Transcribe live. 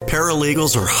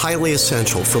Paralegals are highly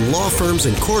essential, from law firms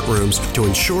and courtrooms to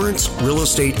insurance, real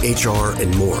estate, HR,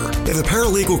 and more. If a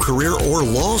paralegal career or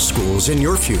law school is in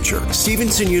your future,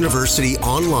 Stevenson University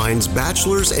Online's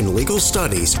Bachelor's in Legal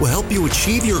Studies will help you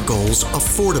achieve your goals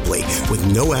affordably with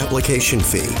no application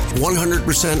fee.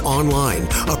 100% online,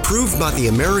 approved by the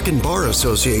American Bar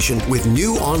Association with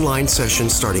new online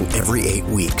sessions starting every 8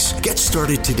 weeks. Get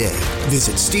started today.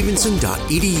 Visit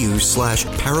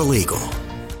stevenson.edu/paralegal.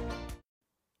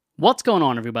 What's going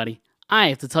on, everybody? I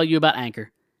have to tell you about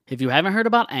Anchor. If you haven't heard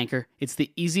about Anchor, it's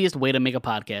the easiest way to make a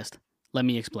podcast. Let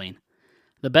me explain.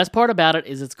 The best part about it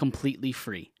is it's completely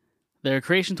free. There are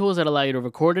creation tools that allow you to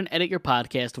record and edit your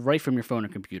podcast right from your phone or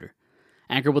computer.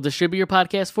 Anchor will distribute your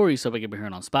podcast for you so it can be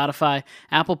heard on Spotify,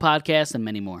 Apple Podcasts, and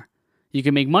many more. You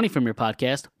can make money from your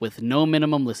podcast with no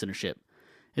minimum listenership.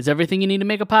 It's everything you need to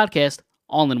make a podcast,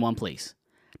 all in one place.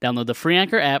 Download the free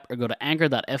Anchor app or go to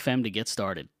anchor.fm to get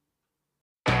started.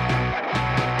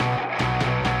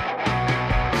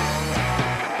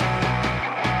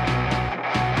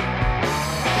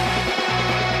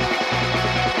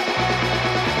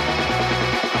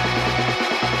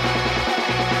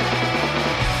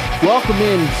 Welcome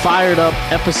in, Fired Up,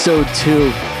 Episode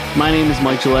 2. My name is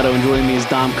Mike Giletto, and joining me is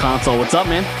Dom Console. What's up,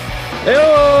 man?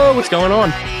 Hey, what's going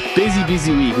on? Busy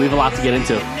week. We have a lot to get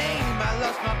into.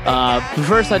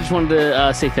 First, I just wanted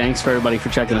to say thanks for everybody for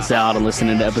checking us out and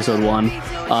listening to Episode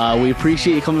 1. We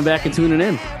appreciate you coming back and tuning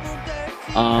in.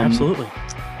 Absolutely.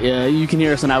 Yeah, you can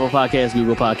hear us on Apple Podcasts,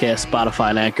 Google Podcasts,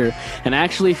 Spotify, and Anchor. And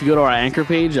actually, if you go to our Anchor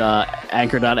page,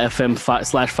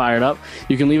 anchor.fm/firedup,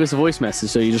 you can leave us a voice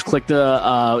message. So you just click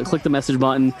the message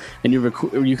button, and you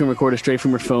can record it straight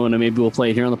from your phone, and maybe we'll play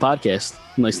it here on the podcast.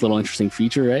 Nice little interesting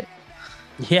feature, right?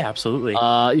 Yeah, absolutely.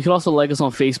 You can also like us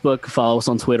on Facebook, follow us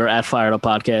on Twitter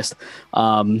 @FiredUpPodcast.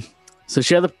 So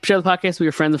share the podcast with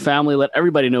your friends and family. Let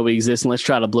everybody know we exist, and let's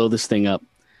try to blow this thing up.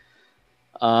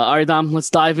 All right, Dom, let's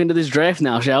dive into this draft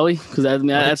now, shall we? Because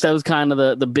that was kind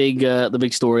of the big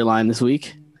storyline this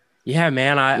week. Yeah,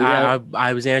 man,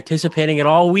 I was anticipating it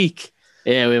all week.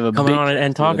 Yeah, we have a coming on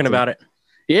and talking about it.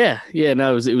 Yeah,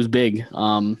 no, it was big.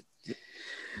 Where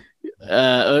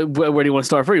do you want to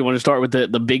start first? You want to start with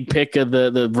the big pick of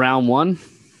the round one?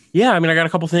 Yeah, I mean, I got a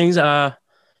couple things to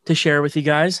share with you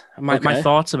guys. My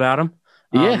thoughts about them.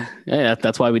 Yeah,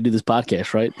 that's why we do this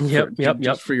podcast, right? Yep.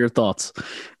 Just for your thoughts.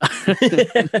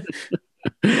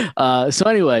 So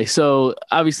anyway,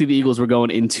 obviously the Eagles were going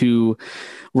into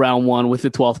round one with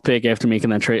the 12th pick after making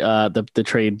that trade, the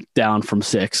trade down from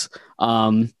 6.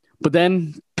 But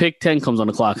then pick 10 comes on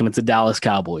the clock, and it's the Dallas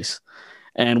Cowboys.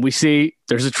 And we see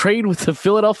there's a trade with the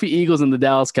Philadelphia Eagles and the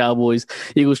Dallas Cowboys.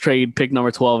 Eagles trade pick number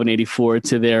 12 and 84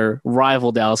 to their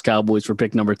rival Dallas Cowboys for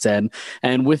pick number 10.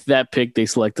 And with that pick, they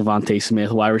select Devontae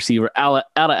Smith, wide receiver out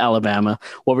of Alabama.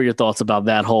 What were your thoughts about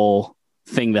that whole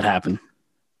thing that happened?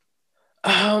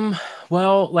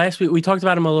 Well, last week we talked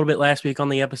about him a little bit last week on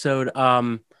the episode.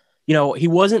 He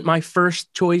wasn't my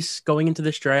first choice going into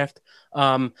this draft.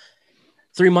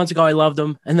 3 months ago, I loved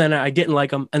him, and then I didn't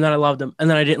like him, and then I loved him, and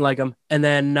then I didn't like him. And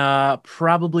then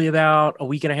probably about a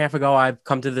week and a half ago, I've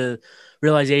come to the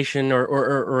realization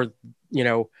or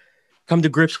come to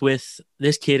grips with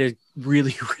this kid is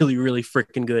really, really, really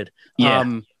freaking good.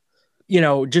 Yeah.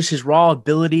 Just his raw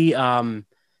ability,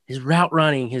 his route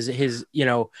running, his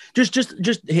just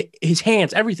his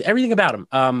hands, everything about him.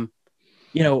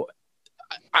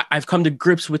 I've come to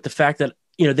grips with the fact that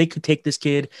they could take this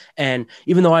kid, and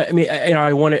even though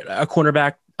I wanted a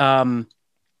cornerback, as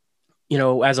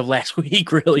of last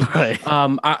week, really, right.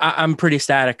 I'm pretty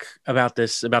ecstatic about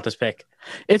this pick.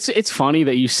 It's funny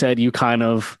that you said you kind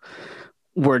of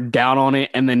were down on it,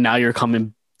 and then now you're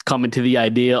coming to the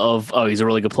idea of, oh, he's a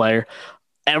really good player.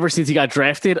 Ever since he got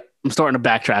drafted, I'm starting to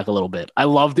backtrack a little bit. I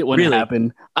loved it when it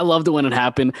happened. I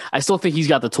still think he's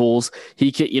got the tools.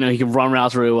 He can run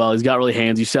routes really well. He's got really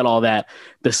hands. You said all that.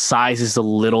 The size is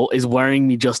wearing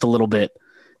me just a little bit.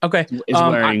 Okay.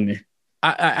 Wearing me.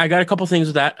 I got a couple things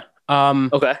with that.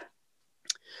 Okay.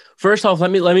 First off,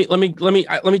 let me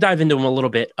dive into him a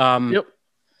little bit. Yep.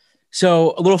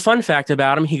 So a little fun fact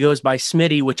about him, he goes by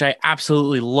Smitty, which I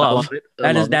absolutely love.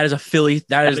 That is a Philly.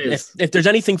 That is if there's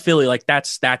anything Philly, like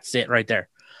that's it right there.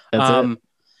 That's it.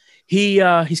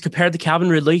 He's compared to Calvin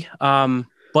Ridley,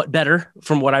 but better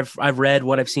from what I've read,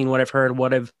 what I've seen, what I've heard,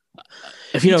 what I've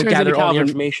gathered all the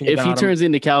information. If he turns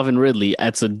into Calvin Ridley,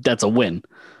 that's a win.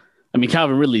 I mean,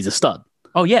 Calvin Ridley's a stud.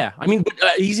 Oh yeah, I mean,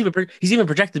 he's even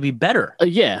projected to be better.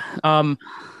 Yeah.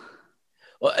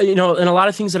 In a lot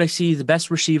of things that I see, the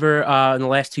best receiver in the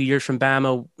last 2 years from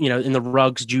Bama, in the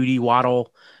Ruggs, Judy,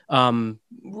 Waddle,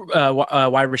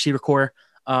 wide receiver core,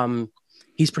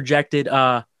 he's projected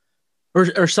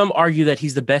or some argue that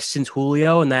he's the best since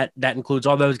Julio, and that includes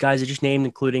all those guys I just named,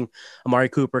 including Amari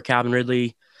Cooper, Calvin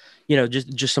Ridley,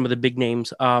 just some of the big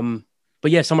names. But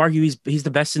yeah, some argue he's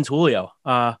the best since Julio.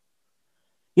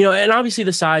 And obviously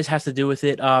the size has to do with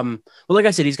it. But like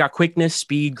I said, he's got quickness,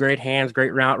 speed, great hands,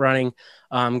 great route running,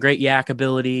 great yak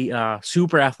ability,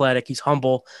 super athletic. He's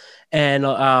humble. And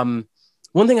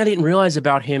one thing I didn't realize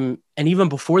about him, and even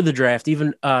before the draft, I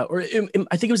think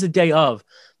it was the day of,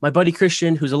 my buddy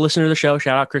Christian, who's a listener to the show,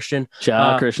 shout out Christian.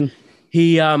 Christian.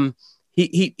 He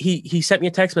sent me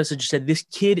a text message and said, this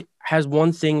kid has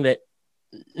one thing that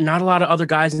not a lot of other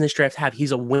guys in this draft have.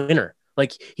 He's a winner.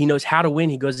 Like, he knows how to win.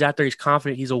 He goes out there. He's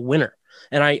confident. He's a winner.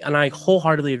 And I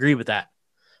wholeheartedly agree with that.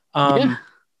 Yeah,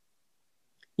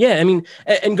 I mean,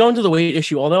 and going to the weight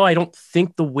issue, although I don't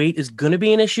think the weight is going to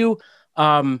be an issue,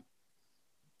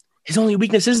 his only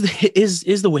weakness is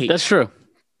the weight. That's true.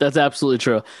 That's absolutely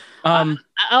true. I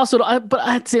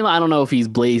don't know if he's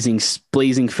blazing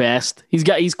fast.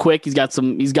 He's quick. He's got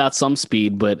some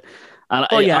speed, but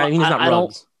he's not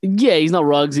Ruggs. Yeah, he's not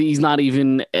Ruggs. He's not a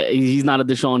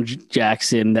Deshaun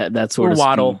Jackson. That sort or of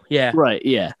Waddle. speed. Yeah, right.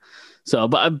 Yeah. So,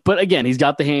 but again, he's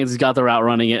got the hands. He's got the route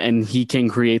running, and he can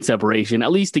create separation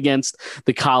at least against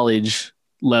the college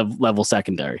level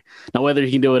secondary. Now, whether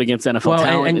he can do it against NFL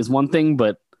talent is one thing,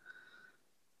 but.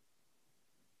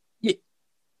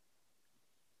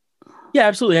 Yeah,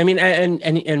 absolutely. I mean,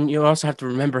 and you also have to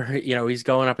remember, he's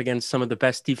going up against some of the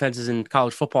best defenses in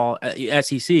college football,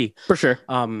 SEC, for sure.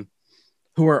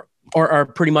 Who are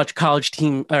pretty much college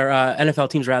team or NFL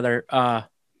teams rather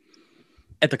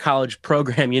at the college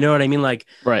program. You know what I mean? Like,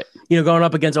 right. Going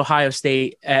up against Ohio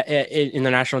State in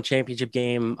the national championship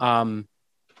game,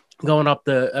 going up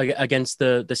against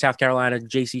the South Carolina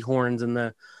JC Horns and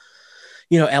the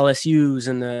LSUs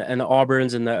and the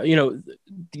Auburns and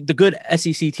the good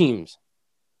SEC teams.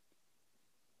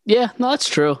 Yeah, no, that's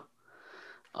true.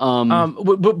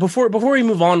 But before we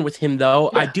move on with him,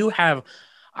 though, yeah.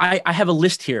 I have a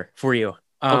list here for you.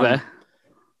 Okay.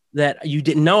 That you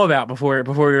didn't know about before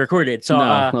we recorded. So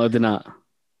no, I did not.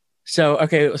 So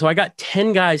I got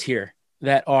 10 guys here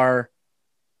that are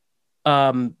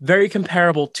very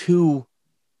comparable to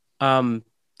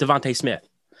DeVonta Smith.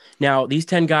 Now, these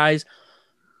 10 guys,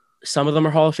 some of them are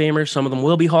Hall of Famers. Some of them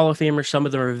will be Hall of Famers. Some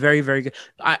of them are very, very good.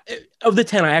 Of the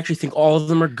 10, I actually think all of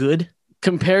them are good.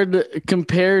 Compared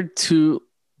to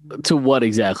what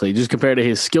exactly? Just compared to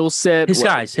his skill set? His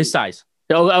size.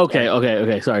 Oh,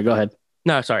 okay. Sorry, go ahead.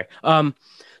 No, sorry.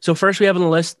 So first we have on the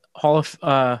list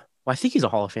I think he's a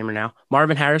Hall of Famer now.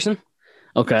 Marvin Harrison.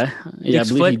 Okay. Yeah,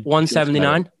 6 foot,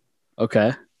 179.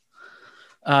 Okay.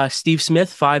 Steve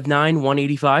Smith, 5'9",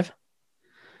 185.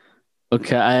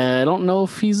 Okay, I don't know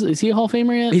if is he a Hall of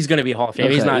Famer yet? He's going to be a Hall of Famer.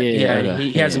 Okay, he's not.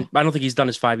 He hasn't. I don't think he's done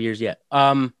his 5 years yet.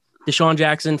 Deshaun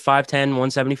Jackson, 5'10",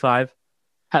 175.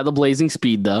 Had the blazing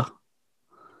speed though.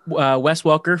 Wes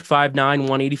Welker, 5'9",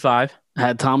 185.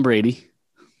 Had Tom Brady.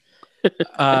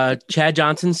 Chad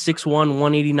Johnson, 6'1",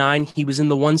 189. He was in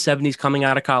the 170s coming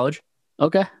out of college.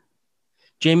 Okay.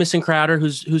 Jamison Crowder,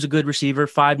 who's a good receiver,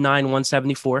 5'9",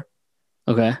 174.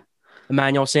 Okay.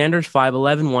 Emmanuel Sanders,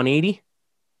 5'11", 180.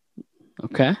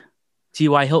 Okay.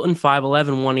 T.Y. Hilton,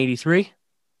 5'11", 183.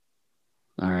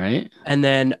 All right. And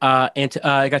then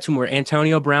I got two more.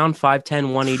 Antonio Brown,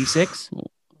 5'10", 186.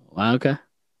 Wow, okay.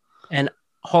 And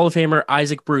Hall of Famer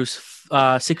Isaac Bruce,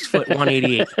 6 foot,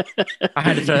 188. I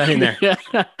had to throw that in there.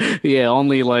 Yeah,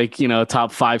 only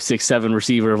top 5, 6, 7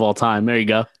 receiver of all time. There you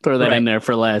go. Throw that in there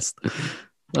for last.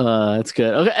 That's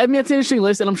good. Okay, I mean, it's an interesting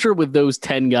list, and I'm sure with those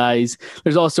 10 guys,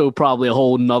 there's also probably a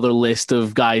whole nother list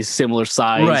of guys similar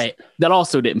size that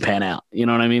also didn't pan out. You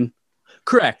know what I mean?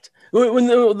 Correct. When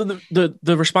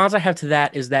the response I have to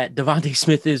that is that DeVonta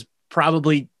Smith is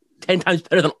probably 10 times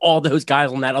better than all those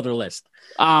guys on that other list.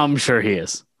 I'm sure he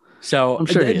is. So I'm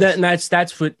sure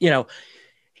that's what,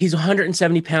 he's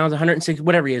 170 pounds, 160,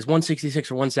 whatever he is,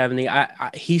 166 or 170.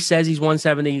 He says he's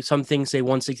 170. Some things say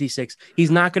 166.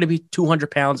 He's not going to be 200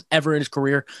 pounds ever in his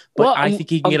career, but I think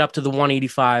he can get up to the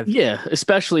 185. Yeah,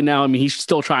 especially now. I mean, he's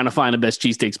still trying to find the best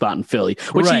cheesesteak spot in Philly.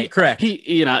 Correct.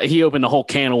 He opened a whole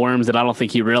can of worms that I don't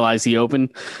think he realized he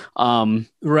opened.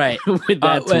 Right. With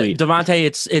that tweet.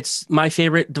 DeVonta, it's my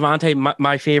favorite. DeVonta,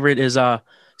 my favorite is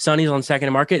Sonny's on Second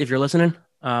and Market. If you're listening,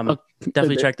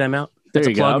 definitely check them out. There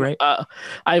That's you a plug, go. right?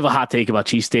 I have a hot take about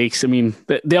cheesesteaks. I mean,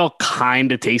 they all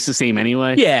kind of taste the same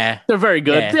anyway. Yeah. They're very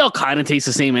good. Yeah. They all kind of taste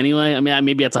the same anyway. I mean,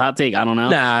 maybe that's a hot take. I don't know.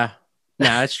 Nah,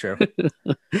 that's true.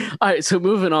 All right, so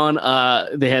moving on.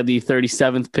 They had the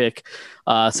 37th pick,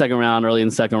 second round, early in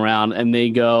the second round, and they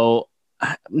go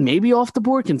maybe off the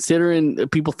board, considering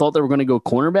people thought they were going to go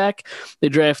cornerback. They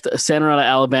draft a center out of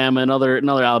Alabama, another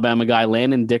Alabama guy,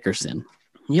 Landon Dickerson.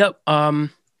 Yep.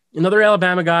 Another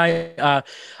Alabama guy.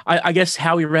 I guess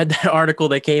Howie read that article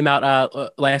that came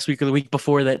out last week or the week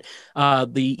before that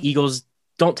the Eagles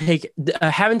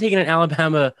haven't taken an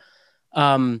Alabama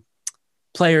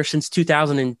player since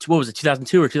 2002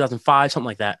 or 2005, something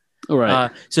like that. All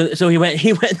right. So he went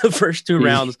the first two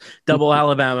rounds, double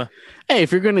Alabama. Hey,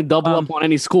 if you're going to double up on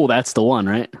any school, that's the one,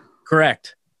 right?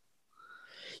 Correct.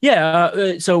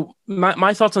 Yeah. So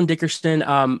my thoughts on Dickerson.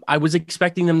 I was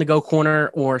expecting them to go corner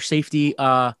or safety.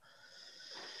 Am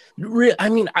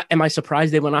I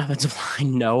surprised they went offensive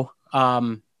line? No.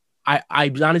 I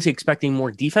was honestly expecting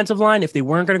more defensive line if they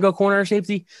weren't going to go corner or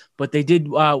safety, but they did,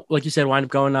 like you said, wind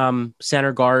up going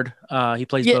center guard. He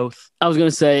plays both. I was going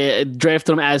to say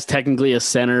drafted him as technically a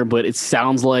center, but it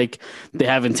sounds like they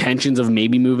have intentions of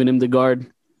maybe moving him to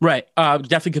guard. Right.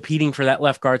 Definitely competing for that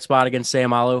left guard spot against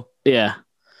Sayamalu. Yeah.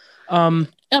 I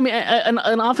mean,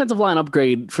 an offensive line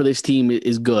upgrade for this team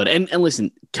is good. And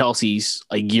listen, Kelsey's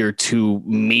a year 2,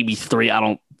 maybe 3. I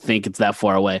don't think it's that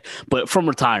far away, but from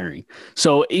retiring.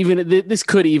 So even this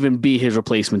could even be his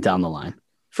replacement down the line.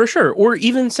 For sure. Or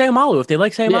even Sayamalu, if they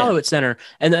like Sayamalu at center.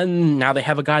 And then now they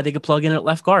have a guy they could plug in at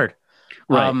left guard.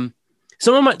 Right.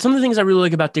 Some of the things I really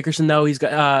like about Dickerson, though, he's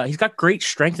got great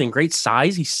strength and great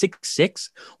size. He's 6'6",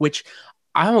 which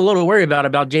I'm a little worried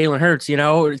about Jalen Hurts. You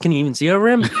know, can you even see over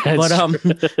him?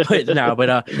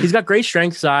 but he's got great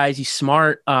strength, size. He's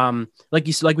smart. Like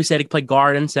we said, he can play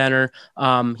guard and center.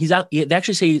 They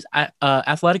actually say he's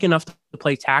athletic enough to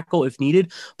play tackle if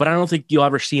needed, but I don't think you'll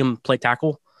ever see him play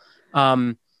tackle.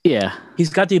 Yeah, he's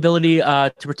got the ability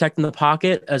to protect in the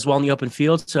pocket as well in the open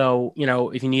field. So, you know,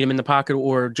 if you need him in the pocket,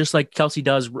 or just like Kelsey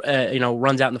does,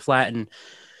 runs out in the flat and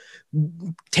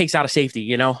takes out a safety.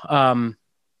 You know.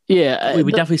 Yeah,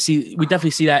 we definitely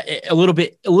see that a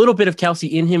little bit of Kelsey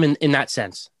in him in that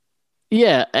sense.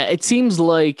 Yeah, it seems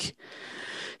like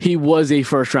he was a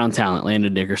first-round talent,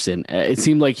 Landon Dickerson. It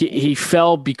seemed like he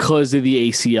fell because of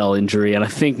the ACL injury, and I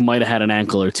think might have had an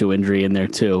ankle or two injury in there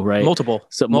too, right? Multiple.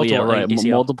 Yeah, right.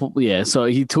 ACL. Multiple. Yeah. So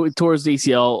he tore his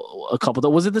ACL a couple.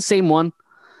 Was it the same one?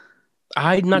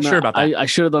 I'm not sure about that. I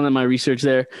should have done my research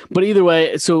there, but either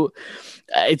way, so.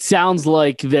 It sounds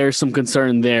like there's some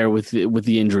concern there with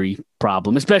the injury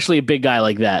problem, especially a big guy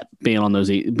like that being on those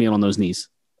knees.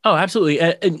 Oh, absolutely.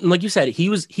 And like you said, he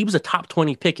was a top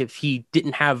 20 pick if he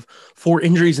didn't have 4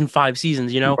 injuries in 5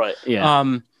 seasons, you know? Right.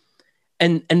 Yeah.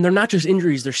 And they're not just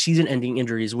injuries, they're season-ending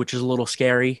injuries, which is a little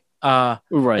scary. Right.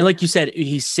 And like you said,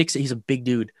 he's 6', he's a big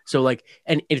dude. So like,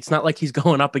 and it's not like he's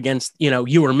going up against,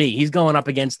 you or me. He's going up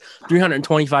against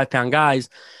 325-pound guys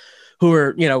who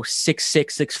are, 6'6",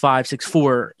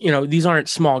 6'5", 6'4". These aren't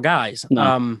small guys.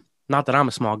 No. Not that I'm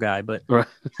a small guy, but right.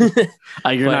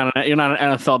 You're not an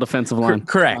NFL defensive line.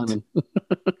 Correct.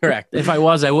 Correct. If I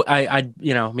was, I'd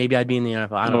maybe I'd be in the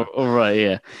NFL. I don't know. Right.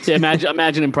 Yeah. See,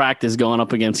 imagine in practice going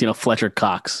up against, Fletcher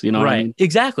Cox, right. What I mean?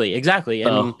 Exactly.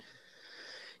 I mean,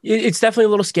 it's definitely a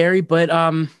little scary, but,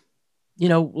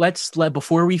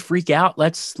 before we freak out,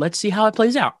 let's see how it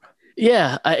plays out.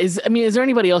 Yeah. Is there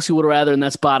anybody else you would rather in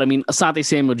that spot? I mean, Asante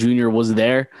Samuel Jr. was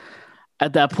there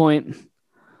at that point.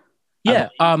 Yeah.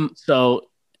 So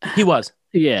he was.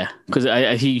 Yeah, because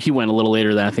he went a little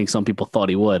later than I think some people thought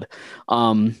he would.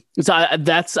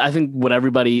 That's I think what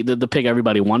everybody the pick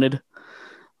everybody wanted.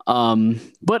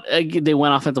 But they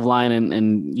went offensive line,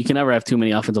 and you can never have too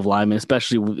many offensive linemen,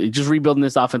 especially just rebuilding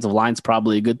this offensive line is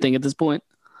probably a good thing at this point.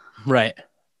 Right.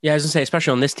 Yeah, I was gonna say,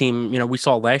 especially on this team, we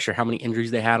saw last year how many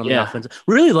injuries they had on the offensive.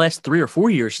 Really, the last 3 or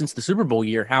 4 years since the Super Bowl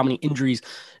year, how many injuries,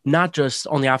 not just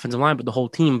on the offensive line, but the whole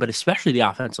team, but especially the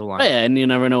offensive line. Yeah, and you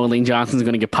never know when Lane Johnson's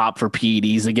going to get popped for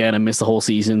PEDs again and miss the whole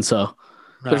season. So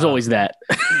there's always that.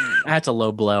 That's a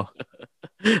low blow.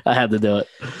 I had to do it.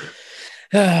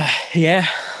 Yeah.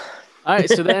 All right,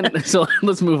 so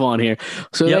let's move on here.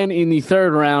 So then in the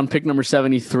 3rd round, pick number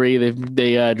 73,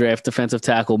 they draft defensive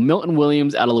tackle Milton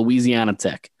Williams out of Louisiana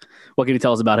Tech. What can you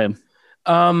tell us about him?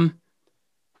 First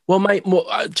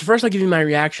I'll give you my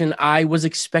reaction. I was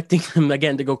expecting him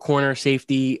again to go corner,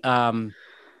 safety,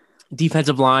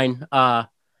 defensive line.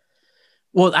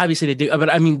 Obviously they do,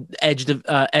 but I mean edge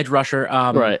rusher.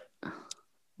 Right.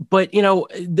 But,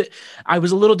 I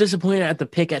was a little disappointed at the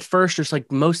pick at first, just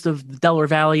like most of the Delaware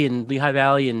Valley and Lehigh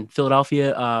Valley and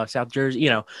Philadelphia, South Jersey,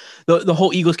 the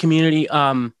whole Eagles community.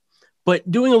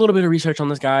 But doing a little bit of research on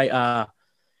this guy,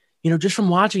 just from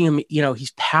watching him,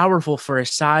 he's powerful for his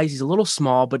size. He's a little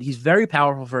small, but he's very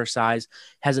powerful for his size,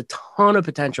 has a ton of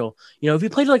potential. If he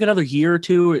played like another year or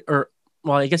two or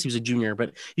well, I guess he was a junior, but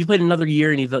if he played another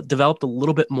year and he developed a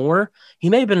little bit more, he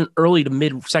may have been an early to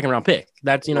mid second round pick.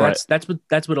 That's, you know, Right. that's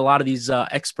what a lot of these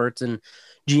experts and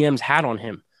GMs had on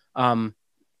him.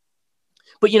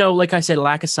 But, you know, like I said,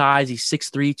 lack of size, he's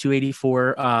 6'3",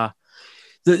 284.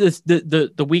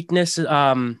 The weakness,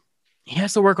 he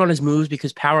has to work on his moves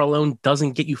because power alone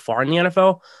doesn't get you far in the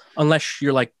NFL unless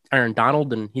you're like Aaron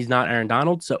Donald, and he's not Aaron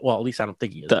Donald. So, well, at least I don't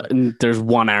think he is. There's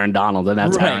one Aaron Donald, and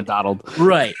that's Right. Aaron Donald.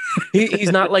 Right.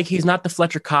 He's not the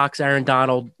Fletcher Cox, Aaron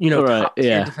Donald, you know, Right, top tier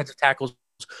yeah. defensive tackles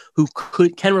who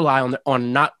can rely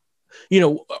on not, you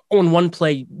know, on one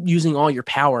play using all your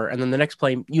power and then the next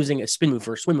play using a spin move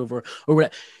or a swim move or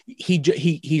whatever.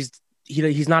 He's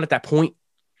not at that point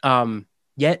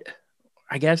yet,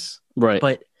 I guess. Right.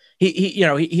 But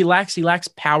he lacks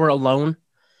power alone.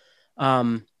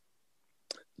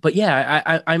 But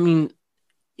yeah, I mean,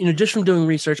 you know, just from doing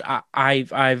research,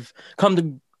 I've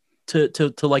come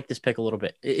to like this pick a little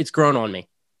bit. It's grown on me.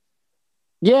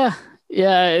 Yeah.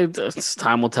 It's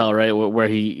time will tell, right? Where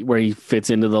he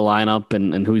fits into the lineup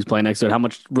and who he's playing next to it. How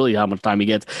much time he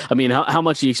gets. I mean, how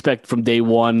much do you expect from day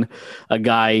one, a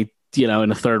guy, you know, in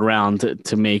the third round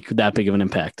to make that big of an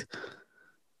impact?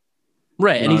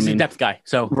 Right, You and know he's what I a mean? depth guy.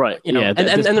 So Right. you know, Yeah, and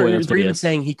at this point, they're that's what he even is.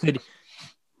 saying he could.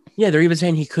 Yeah, they're even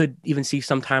saying he could even see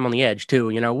some time on the edge too.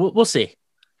 You know, we'll see.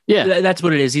 Yeah. That's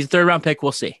what it is. He's a third round pick.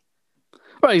 We'll see.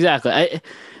 Right, exactly.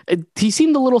 He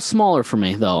seemed a little smaller for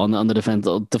me though on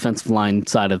the defensive line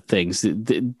side of things.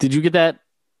 Did you get that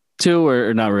too,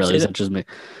 or not really? Is that just me?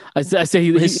 I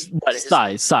say his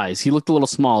size. He looked a little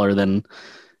smaller than.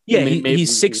 Yeah,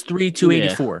 he's 6'3",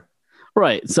 284. Yeah.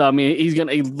 Right. So I mean, he's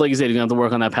gonna, like you said, he's gonna have to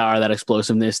work on that power, that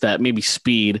explosiveness, that maybe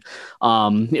speed.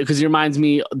 Because he reminds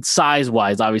me size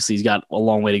wise. Obviously, he's got a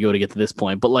long way to go to get to this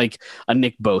point, but like a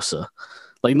Nick Bosa.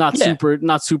 Like not super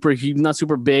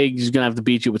big. He's gonna have to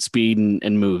beat you with speed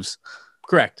and moves.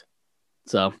 Correct.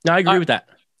 So no, I agree with that.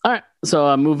 All right.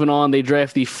 So moving on, they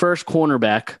draft the first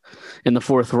cornerback in the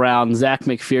 4th round, Zach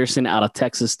McPherson out of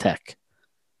Texas Tech.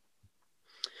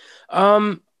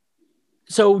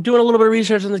 So doing a little bit of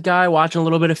research on this guy, watching a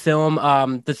little bit of film.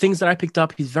 The things that I picked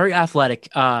up, he's very athletic.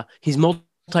 He's a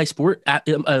multi-sport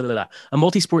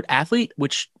athlete,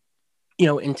 which, you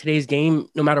know, in today's game,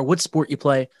 no matter what sport you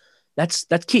play, that's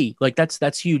key. Like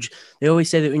that's huge. They always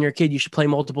say that when you're a kid, you should play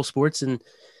multiple sports, and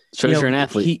shows you're an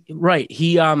athlete. I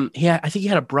think he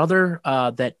had a brother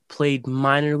that played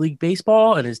minor league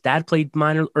baseball, and his dad played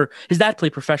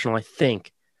professional, I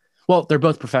think. Well, they're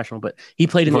both professional, but he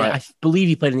played in I believe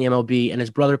he played in the MLB, and his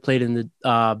brother played in the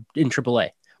in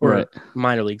AAA or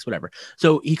minor leagues, whatever.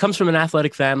 So he comes from an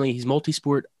athletic family. He's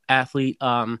multi-sport athlete.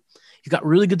 He's got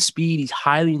really good speed. He's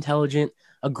highly intelligent,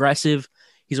 aggressive.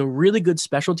 He's a really good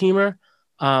special teamer.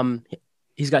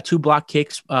 He's got 2 block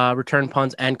kicks, return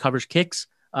punts, and covers kicks.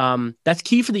 That's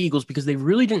key for the Eagles because they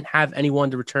really didn't have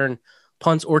anyone to return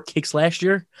punts or kicks last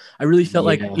year. I really felt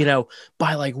like, you know,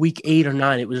 by like week 8 or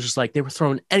 9, it was just like they were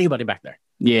throwing anybody back there.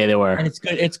 Yeah, they were. And it's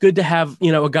good. It's good to have,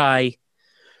 you know, a guy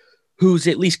who's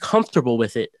at least comfortable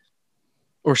with it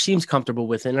or seems comfortable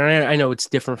with it. And I know it's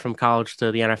different from college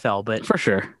to the NFL, but for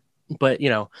sure. But, you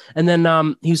know, and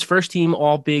then he was first team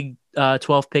all Big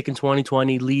 12 pick in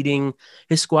 2020, leading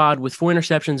his squad with 4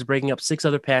 interceptions, breaking up 6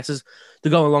 other passes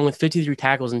to go along with 53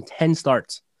 tackles and 10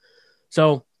 starts.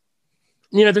 So,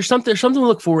 you know, there's something to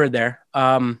look forward there.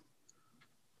 Do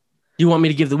you want me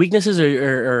to give the weaknesses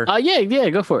or? Yeah,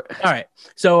 go for it. All right.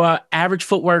 So average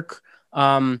footwork.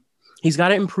 He's got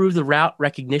to improve the route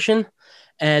recognition,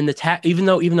 and the even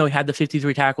though he had the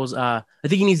 53 tackles, I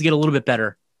think he needs to get a little bit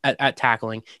better at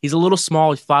tackling. He's a little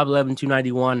small. He's 5'11",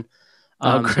 291.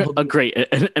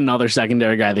 Another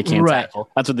secondary guy that can't tackle.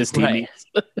 That's what this team needs.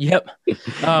 Yep.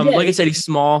 Like I said, he's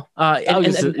small.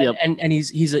 And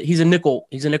he's a nickel.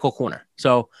 He's a nickel corner.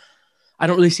 So I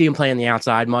don't really see him playing the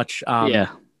outside much.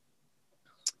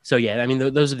 So yeah, I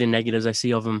mean, those are the negatives I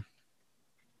see of him.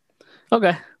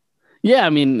 Okay. Yeah,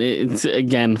 I mean, it's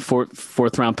again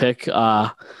fourth round pick.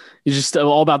 It's just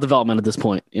all about development at this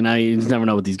point. You know, you just never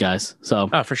know with these guys. So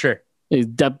for sure. A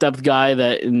depth guy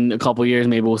that in a couple of years,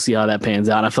 maybe we'll see how that pans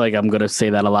out. I feel like I'm going to say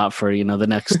that a lot for, you know, the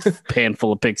next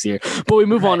handful of picks here, but we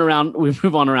move on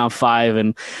around 5.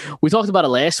 And we talked about it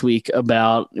last week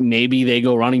about maybe they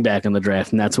go running back in the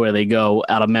draft, and that's where they go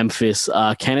out of Memphis.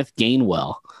 Kenneth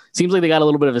Gainwell. Seems like they got a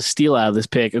little bit of a steal out of this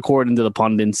pick, according to the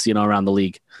pundits, you know, around the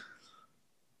league.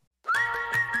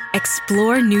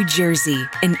 Explore New Jersey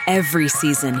in every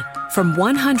season. From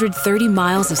 130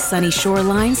 miles of sunny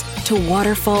shorelines to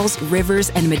waterfalls, rivers,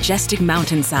 and majestic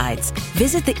mountainsides,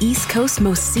 visit the East Coast's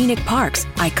most scenic parks,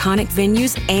 iconic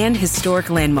venues, and historic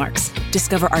landmarks.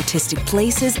 Discover artistic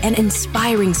places and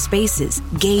inspiring spaces,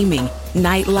 gaming,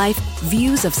 nightlife,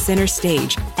 views of center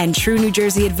stage, and true New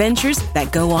Jersey adventures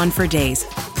that go on for days.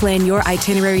 Plan your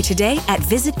itinerary today at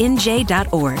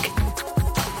visitnj.org.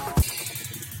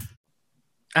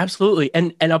 Absolutely.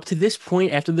 And up to this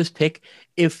point, after this pick,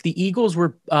 if the Eagles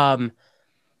were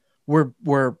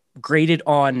graded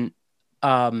on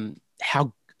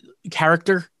how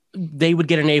character, they would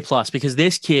get an A+, because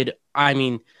this kid, I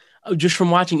mean, just from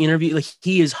watching interview, like,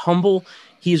 he is humble,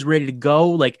 he is ready to go.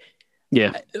 Like,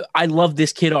 Yeah. I love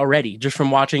this kid already just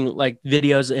from watching like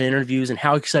videos and interviews and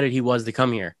how excited he was to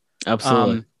come here.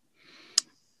 Absolutely.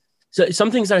 So some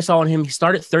things that I saw on him, he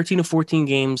started 13 to 14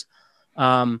 games.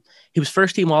 He was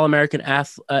first team All-American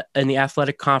in the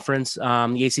athletic conference,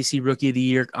 the ACC Rookie of the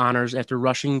Year honors after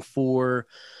rushing for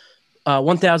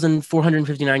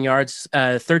 1,459 yards,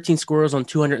 13 scores on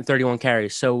 231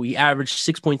 carries. So he averaged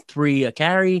 6.3 a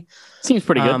carry. Seems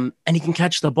pretty good. And he can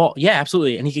catch the ball. Yeah,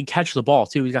 absolutely. And he can catch the ball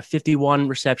too. He's got 51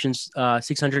 receptions,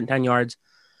 610 yards,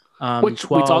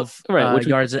 12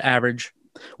 yards at average.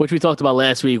 Which we talked about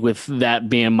last week with that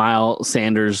being Miles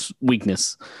Sanders'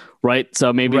 weakness, right?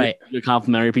 So maybe a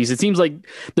complimentary piece. It seems like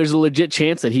there's a legit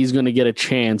chance that he's going to get a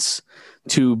chance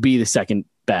to be the second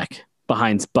back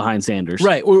behind Sanders,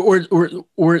 right?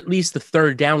 Or at least the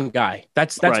third down guy.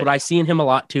 That's what I see in him a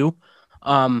lot too.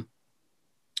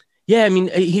 Yeah, I mean,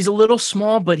 he's a little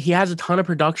small, but he has a ton of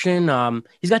production.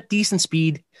 He's got decent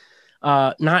speed.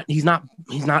 He's not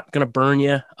going to burn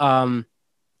you.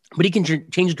 But he can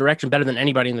change direction better than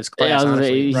anybody in this class.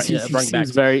 He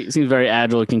seems very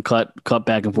agile. He can cut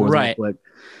back and forth. Right.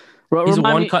 He's a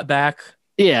one cut back.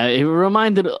 Yeah, it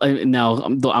reminded. Now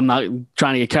I'm not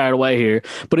trying to get carried away here,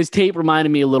 but his tape reminded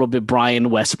me a little bit Brian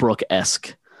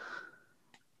Westbrook-esque.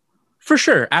 For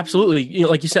sure, absolutely. You know,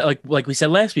 like you said, like we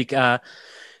said last week,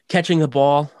 catching the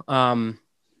ball.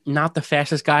 Not the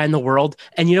fastest guy in the world,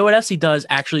 and you know what else he does?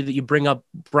 Actually, that you bring up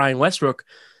Brian Westbrook.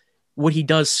 What he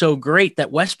does so great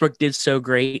that Westbrook did so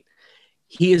great,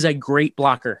 he is a great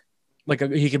blocker.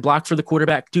 He could block for the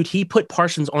quarterback. Dude, he put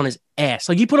Parsons on his ass.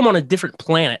 Like, he put him on a different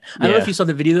planet. I don't know if you saw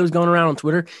the video that was going around on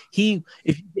Twitter.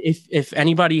 If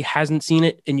anybody hasn't seen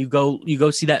it and you go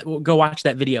see that, go watch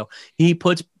that video. He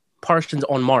puts Parsons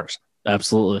on Mars.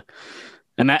 Absolutely.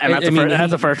 And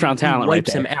that's a first round talent.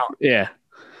 Wipes right him out. Yeah.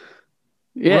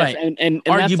 Yeah, right. And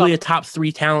arguably a top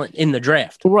 3 talent in the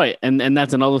draft. Right. And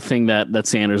that's another thing that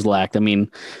Sanders lacked. I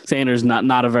mean, Sanders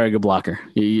not a very good blocker.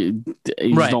 You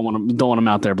just don't want him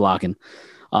out there blocking.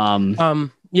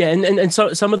 Yeah, and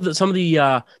so some of the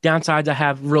downsides I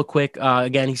have real quick.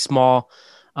 Again, he's small.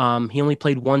 He only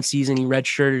played one season. He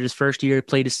redshirted his first year,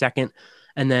 played his second,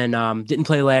 and then didn't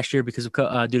play last year because of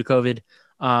due to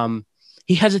COVID.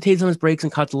 He hesitates on his breaks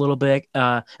and cuts a little bit.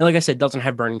 And like I said, doesn't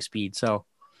have burning speed. So.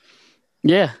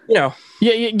 Yeah. Yeah.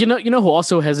 You know who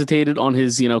also hesitated on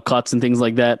his, cuts and things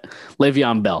like that?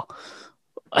 Le'Veon Bell.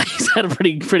 He's had a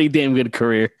pretty damn good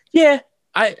career. Yeah.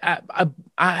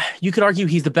 You could argue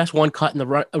he's the best one cut in the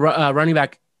running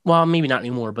back. Well, maybe not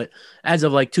anymore, but as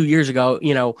of like 2 years ago,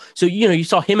 so, you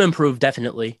saw him improve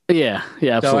definitely. Yeah.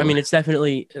 Yeah. Absolutely. So, I mean, it's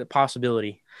definitely a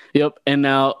possibility. Yep. And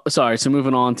now, so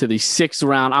moving on to the 6th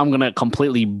round, I'm going to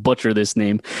completely butcher this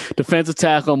name. Defensive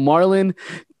tackle Marlon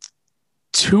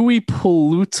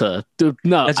Tuipulotu. Dude,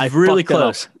 no, that's really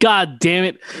close. God damn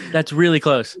it. That's really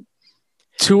close.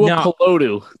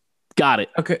 Tuipulotu. Got it.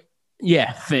 Okay.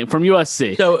 Yeah. From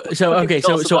USC.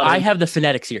 So I have the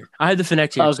phonetics here. Okay,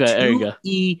 there you go.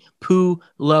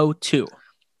 Tuipulotu.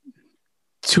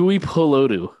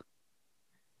 Tuipulotu.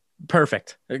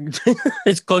 Perfect.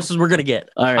 As close as we're going to get.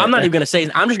 All right. I'm not even going to say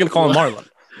it. I'm just going to call him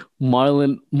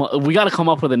Marlon. We got to come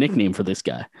up with a nickname for this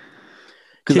guy.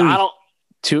 Because I don't.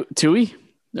 Tui?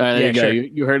 All right, there you go. Sure.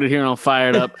 You heard it here on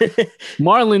Fired Up.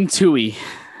 Marlon Tui.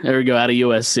 There we go, out of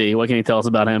USC. What can you tell us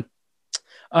about him?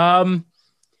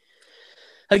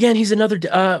 Again, he's another.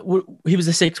 He was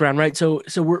the 6th round, right? So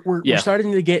we're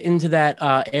starting to get into that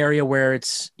area where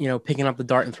it's picking up the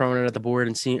dart and throwing it at the board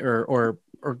and seeing or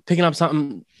picking up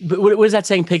something. But what is that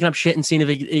saying? Picking up shit and seeing if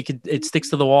it sticks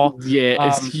to the wall.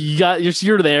 Yeah,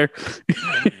 you're there.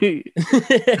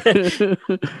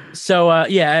 So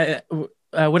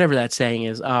whatever that saying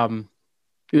is.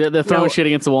 They're throwing shit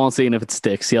against the wall and seeing if it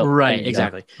sticks. Yep. Right,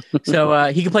 exactly.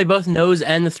 So he can play both nose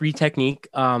and the 3 technique.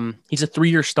 He's a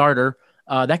 3-year starter.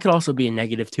 That could also be a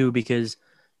negative too because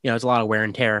it's a lot of wear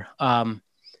and tear.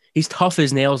 He's tough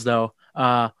as nails though.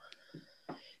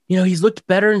 He's looked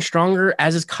better and stronger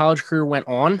as his college career went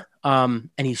on. And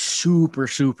he's super,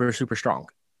 super, super strong.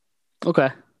 Okay.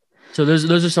 So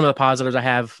those are some of the positives I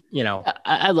have, you know.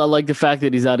 I like the fact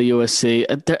that he's out of USC.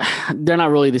 They're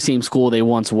not really the same school they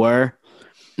once were.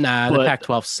 Nah, the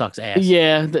Pac-12 sucks ass.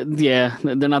 Yeah,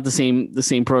 they're not the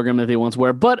same program that they once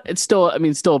were, but it's still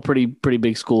a pretty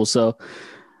big school. So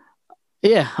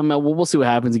yeah, I mean, we'll see what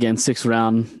happens again. 6th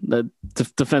round, the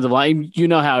defensive line. You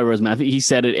know how Howie Roseman. I think he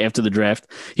said it after the draft.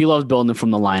 He loves building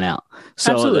from the line out.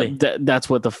 So absolutely, that's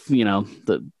what that's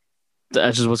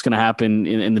just what's going to happen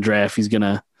in the draft. He's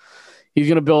gonna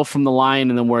build from the line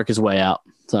and then work his way out.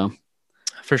 So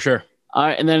for sure. All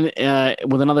right, and then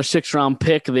with another 6th round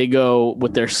pick, they go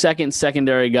with their second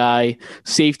secondary guy,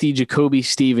 safety Jacoby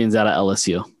Stevens out of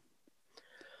LSU.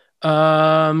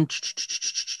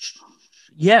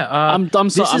 Yeah. I'm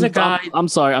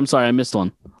sorry, I missed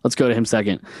one. Let's go to him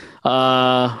second.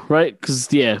 Right, because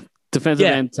defensive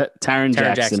end Taron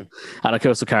Jackson out of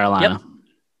Coastal Carolina.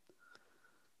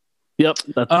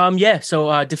 Yep.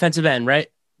 So defensive end, right?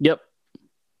 Yep.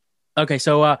 Okay,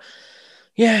 so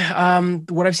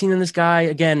what I've seen in this guy,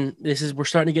 again, we're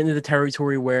starting to get into the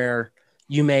territory where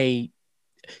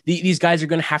these guys are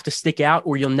going to have to stick out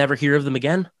or you'll never hear of them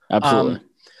again. Absolutely.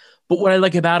 But what I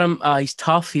like about him, he's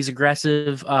tough, he's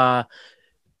aggressive. One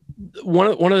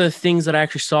of the things that I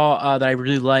actually saw that I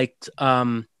really liked,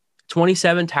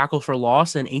 27 tackle for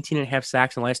loss and 18 and a half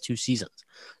sacks in the last 2 seasons.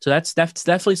 So that's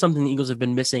definitely something the Eagles have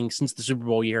been missing since the Super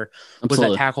Bowl year. Absolutely.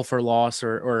 Was that tackle for loss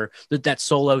or that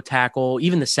solo tackle,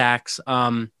 even the sacks.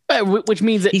 Which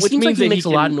means that he makes a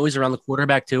lot of noise around the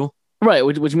quarterback too. Right,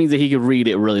 which means that he could read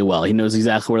it really well. He knows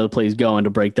exactly where the play is going to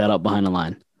break that up behind the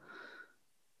line.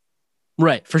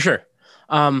 Right, for sure.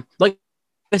 Like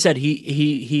I said,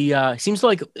 he seems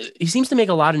to make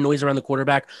a lot of noise around the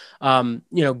quarterback.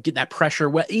 Get that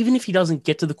pressure. Even if he doesn't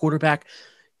get to the quarterback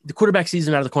sees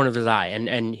him out of the corner of his eye,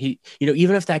 and he,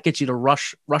 even if that gets you to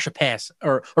rush a pass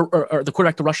or the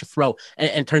quarterback to rush a throw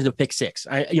and turns into a pick six.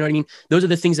 You know what I mean? Those are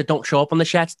the things that don't show up on the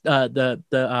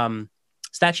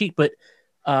stat sheet, but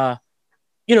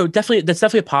definitely that's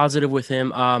definitely a positive with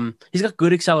him. He's got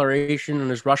good acceleration and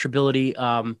his rush ability.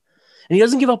 And he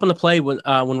doesn't give up on the play when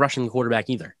rushing the quarterback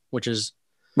either, which is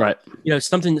right.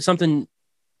 Something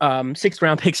 6th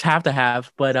round picks have to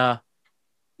have, but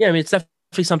it's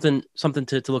definitely something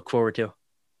to look forward to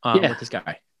with this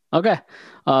guy. Okay.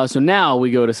 So now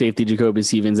we go to safety Jacoby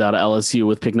Stevens out of LSU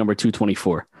with pick number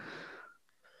 224.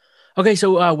 Okay.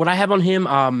 So what I have on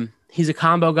him, he's a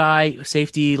combo guy,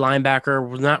 safety, linebacker.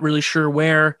 We're not really sure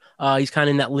where. He's kind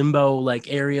of in that limbo like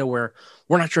area where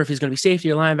we're not sure if he's going to be safety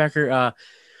or linebacker.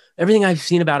 Everything I've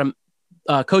seen about him,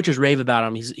 coaches rave about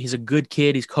him. He's a good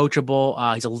kid. He's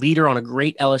coachable. He's a leader on a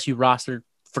great LSU roster.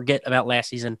 Forget about last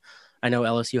season. I know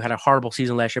LSU had a horrible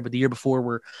season last year, but the year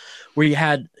before where you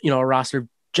had, a roster of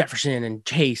Jefferson and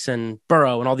Chase and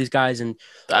Burrow and all these guys, and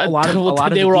a lot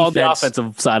of they were all the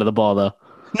offensive side of the ball though.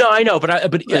 No, I know, but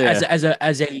as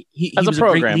a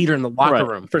great leader in the locker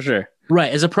room for sure.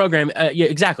 Right, as a program,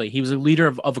 exactly. He was a leader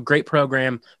of a great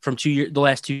program from the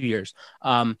last 2 years.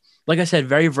 Like I said,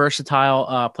 very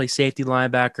versatile. Plays safety,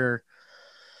 linebacker.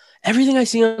 Everything I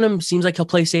see on him seems like he'll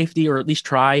play safety or at least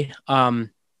try.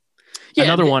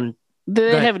 Another one.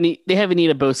 They have a need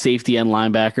at both safety and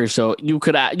linebacker, so you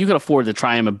could afford to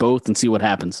try him at both and see what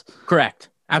happens. Correct.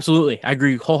 Absolutely. I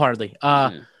agree wholeheartedly.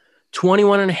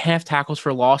 21 and a half tackles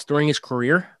for loss during his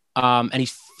career. And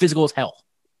he's physical as hell.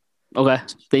 Okay.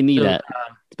 They need that.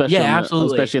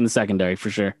 Absolutely. Especially in the secondary for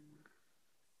sure.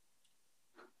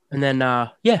 And then,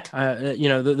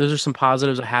 those are some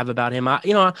positives I have about him. Of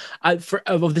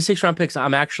the 6th round picks,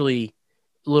 I'm actually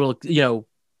a little,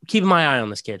 keeping my eye on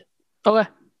this kid. Okay.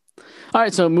 All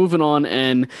right, so moving on,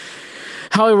 and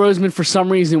Howie Roseman, for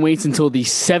some reason, waits until the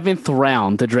 7th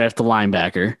round to draft a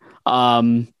linebacker.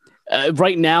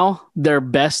 Right now, they're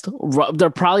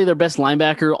probably their best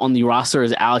linebacker on the roster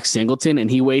is Alex Singleton,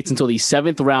 and he waits until the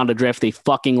 7th round to draft a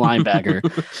fucking linebacker.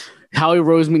 Howie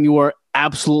Roseman, you are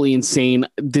absolutely insane.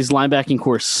 This linebacking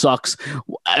course sucks.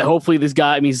 Hopefully this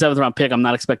guy, 7th round pick, I'm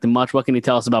not expecting much. What can you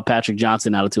tell us about Patrick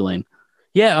Johnson out of Tulane?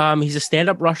 Yeah, he's a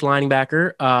stand-up rush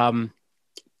linebacker.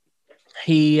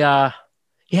 He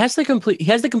has the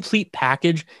complete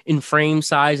package in frame,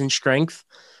 size, and strength.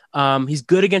 He's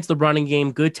good against the running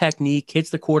game, good technique, hits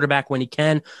the quarterback when he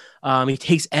can. He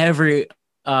takes every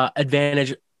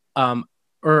advantage of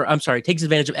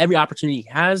every opportunity he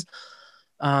has,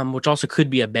 which also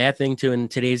could be a bad thing too in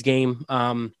today's game.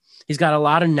 He's got a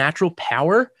lot of natural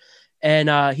power,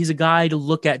 and he's a guy to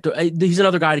look at. He's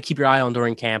another guy to keep your eye on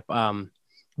during camp,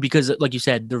 because like you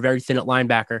said, they're very thin at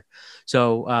linebacker.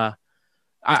 So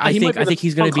I think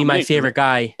he's going to be my favorite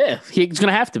guy. Yeah, he's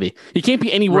going to have to be. He can't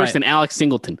be any worse Right. than Alex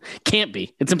Singleton. Can't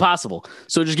be. It's impossible.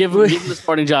 So just give him the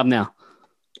starting job now.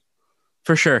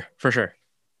 For sure.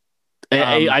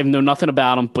 I know nothing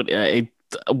about him, but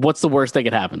what's the worst that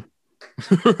could happen?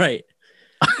 Right.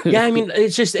 Yeah, I mean,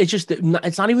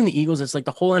 it's not even the Eagles. It's like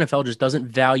the whole NFL just doesn't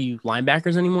value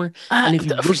linebackers anymore. And if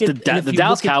you look at the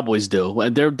Dallas Cowboys do,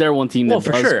 they're one team that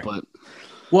for does. sure. But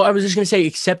Well, I was just going to say,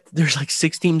 except there's like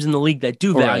 6 teams in the league that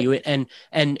do value it, and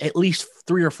at least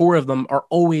 3 or 4 of them are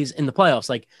always in the playoffs.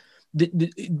 Like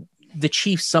the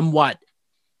Chiefs somewhat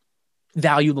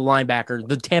value the linebacker.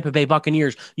 The Tampa Bay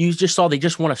Buccaneers, you just saw they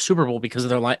just won a Super Bowl because of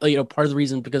their part of the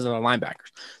reason because of their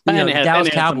linebackers. and they had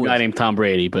some guy named Tom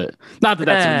Brady, but not that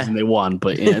that's the reason they won,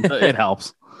 but yeah, it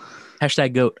helps.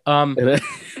 Hashtag GOAT.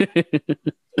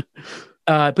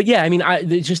 But yeah, I mean,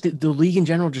 the league in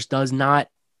general just does not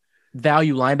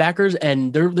value linebackers,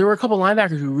 and there were a couple of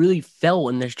linebackers who really fell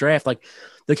in this draft. Like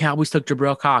the Cowboys took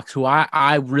Jabril Cox, who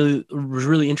I really was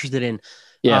really interested in.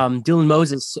 Yeah. Dylan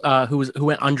Moses, who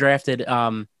went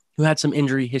undrafted, who had some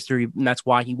injury history, and that's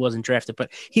why he wasn't drafted.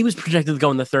 But he was projected to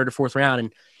go in the 3rd or 4th round,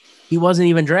 and he wasn't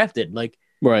even drafted. Like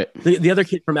right. The other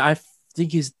kid from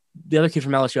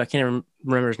LSU. I can't even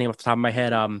remember his name off the top of my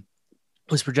head.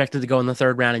 Was projected to go in the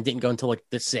 3rd round and didn't go until like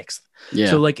the 6th. Yeah.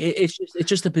 So like it's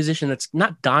just a position that's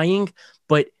not dying,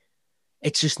 but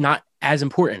it's just not as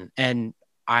important. And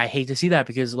I hate to see that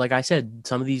because, like I said,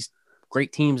 some of these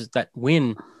great teams that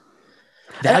win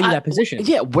value that position.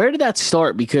 Yeah. Where did that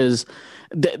start? Because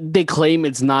they claim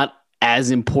it's not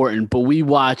as important, but we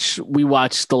watch the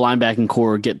linebacking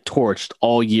core get torched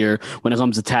all year when it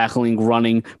comes to tackling,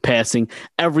 running, passing,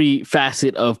 every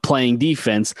facet of playing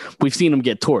defense. We've seen them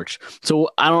get torched. So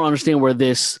I don't understand where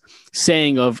this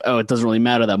saying of, it doesn't really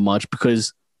matter that much,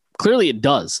 because clearly it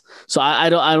does. So I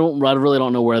really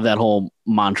don't know where that whole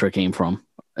mantra came from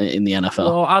in the NFL.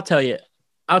 Well, I'll tell you,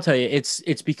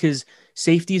 it's because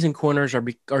safeties and corners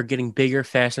are getting bigger,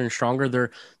 faster, and stronger.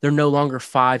 They're no longer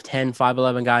 5'10",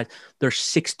 5'11" guys. They're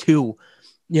 6'2",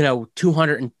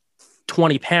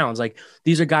 220 pounds. Like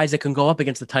these are guys that can go up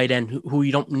against the tight end who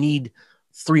you don't need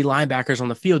 3 linebackers on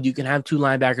the field. You can have 2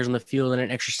 linebackers on the field and an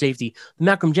extra safety.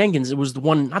 Malcolm Jenkins, it was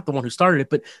not the one who started it,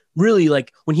 but really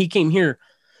like when he came here,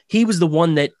 he was the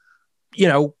one that,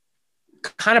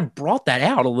 kind of brought that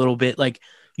out a little bit. Like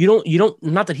you don't,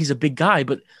 not that he's a big guy,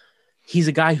 but he's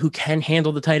a guy who can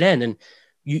handle the tight end. And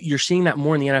you're seeing that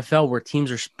more in the NFL where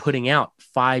teams are putting out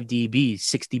 5 DBs,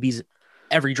 6 DBs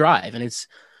every drive. And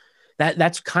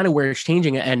that's kind of where it's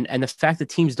changing. And the fact that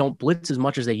teams don't blitz as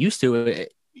much as they used to,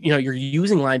 you're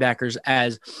using linebackers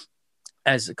as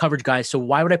coverage guys. So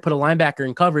why would I put a linebacker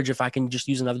in coverage if I can just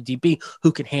use another DB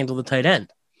who can handle the tight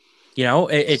end? So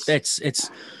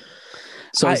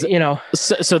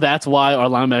that's why our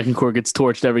linebacking core gets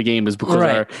torched every game is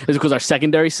because our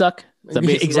secondary suck.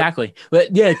 Exactly.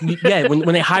 But yeah.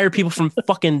 When they hire people from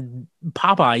fucking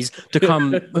Popeyes to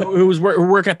come, who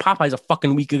worked at Popeyes a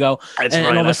fucking week ago, and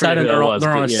all of a sudden they're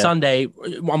on a Sunday.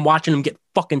 I'm watching them get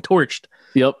fucking torched.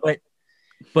 Yep.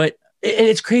 But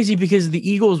it's crazy because the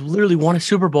Eagles literally won a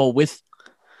Super Bowl with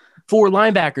 4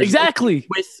 linebackers. Exactly.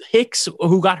 With Hicks,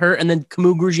 who got hurt, and then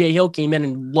Camus Grugier-Hill came in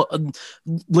and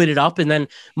lit it up, and then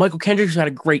Michael Kendricks had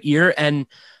a great year, and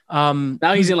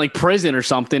now he's in like prison or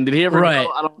something. Did he ever? Right.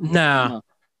 Go? I don't know.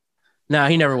 No,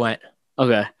 he never went.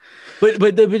 Okay.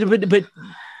 But they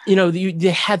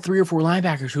had 3 or 4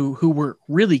 linebackers who were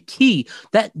really key.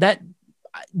 That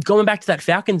going back to that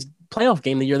Falcons playoff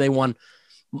game the year they won.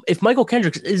 If Michael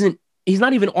Kendricks he's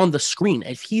not even on the screen.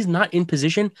 If he's not in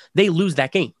position, they lose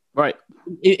that game. Right.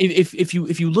 If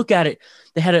you look at it,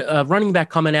 they had a running back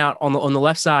coming out on the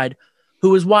left side who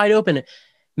was wide open.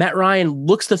 Matt Ryan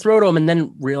looks to throw to him and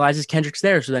then realizes Kendrick's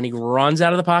there. So then he runs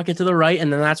out of the pocket to the right,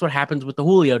 and then that's what happens with the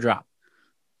Julio drop.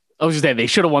 I was just saying they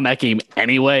should have won that game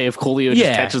anyway if Julio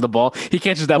just catches the ball. He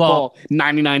catches that ball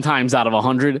 99 times out of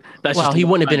 100. He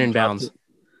wouldn't have been in bounds.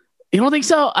 You don't think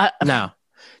so? No.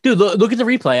 Dude, look at the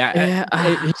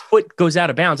replay. His foot goes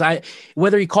out of bounds.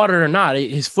 Whether he caught it or not,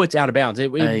 his foot's out of bounds.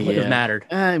 It wouldn't have mattered.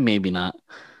 Maybe not.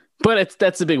 But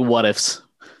that's the big what ifs.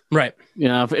 Right.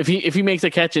 If he makes a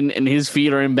catch and his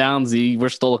feet are in bounds, we're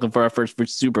still looking for our first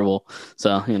Super Bowl.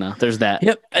 So, there's that.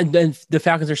 Yep. And then the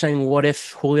Falcons are saying, what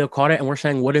if Julio caught it? And we're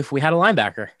saying, what if we had a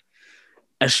linebacker?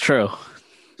 That's true.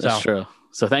 That's true.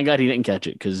 So thank God he didn't catch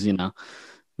it because,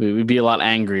 we'd be a lot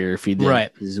angrier if he did.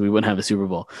 Right. Because we wouldn't have a Super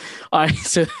Bowl. All right.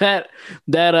 So that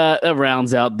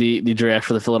rounds out the draft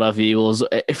for the Philadelphia Eagles.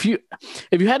 If you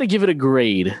had to give it a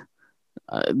grade,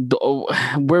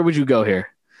 where would you go here?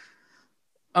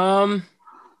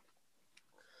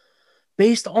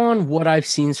 Based on what I've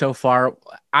seen so far,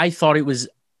 I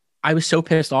was so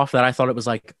pissed off that I thought it was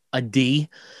like a D.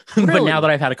 But Really? now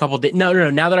that I've had a couple days, no.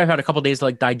 Now that I've had a couple days to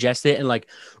like digest it and like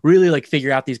really like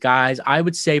figure out these guys, I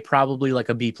would say probably like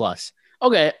a B plus.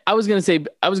 Okay, I was gonna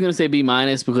say B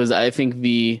minus because I think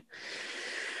the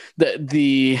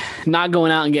not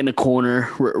going out and getting a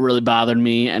corner really bothered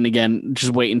me. And again,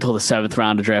 just wait until the 7th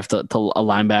round to draft a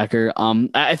linebacker.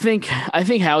 I think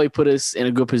Howie put us in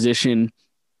a good position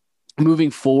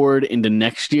moving forward into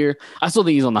next year. I still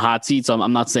think he's on the hot seat, so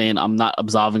I'm not saying I'm not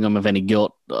absolving him of any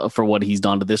guilt for what he's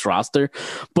done to this roster.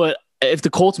 But if the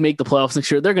Colts make the playoffs next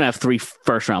year, they're going to have 3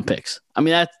 first-round picks. I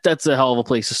mean, that's a hell of a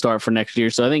place to start for next year.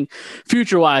 So I think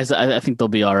future-wise, I think they'll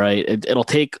be all right. It'll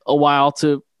take a while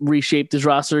to reshape this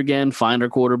roster again, find our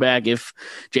quarterback if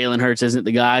Jalen Hurts isn't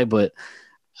the guy. But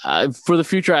for the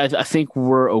future, I think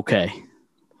we're okay,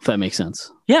 if that makes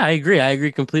sense. Yeah, I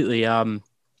agree completely.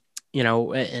 You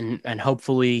know, and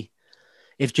hopefully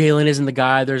if Jalen isn't the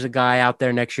guy, there's a guy out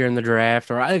there next year in the draft.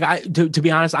 Or to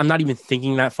be honest, I'm not even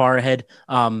thinking that far ahead.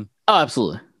 Oh,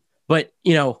 absolutely. But,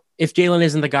 you know, if Jalen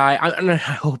isn't the guy, I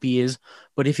hope he is.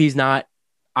 But if he's not,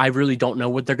 I really don't know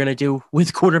what they're going to do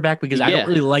with quarterback because I don't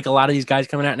really like a lot of these guys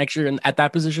coming out next year at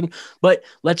that position. But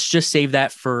let's just save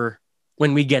that for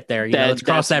when we get there. Let's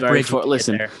cross that bridge.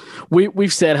 Listen,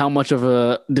 we've said how much of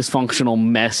a dysfunctional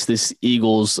mess this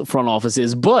Eagles front office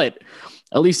is, but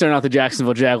at least they're not the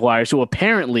Jacksonville Jaguars, who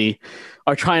apparently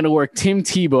are trying to work Tim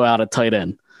Tebow out at tight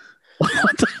end.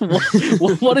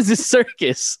 What is this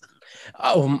circus?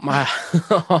 Oh my!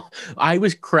 I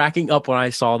was cracking up when I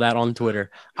saw that on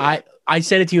Twitter. I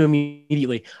sent it to you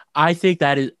immediately. I think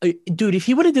that is, dude. If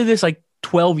he would have did this like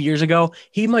 12 years ago,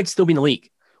 he might still be in the league.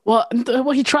 Well,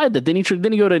 he tried that. Then he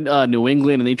go to New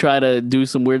England and they try to do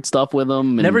some weird stuff with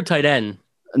him. And never tight end.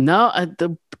 No,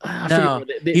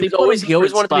 he always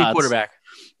wanted to be quarterback.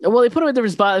 Well, they put him at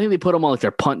different spots. I think they put him on like their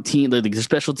punt team, like their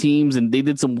special teams, and they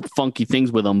did some funky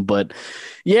things with him. But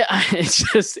yeah,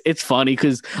 it's funny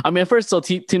because I mean, I first saw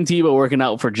Tim Tebow working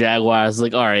out for Jaguars.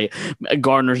 Like, all right,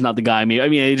 Gardner's not the guy. I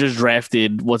mean, they just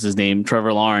drafted what's his name,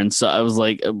 Trevor Lawrence. So I was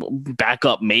like, back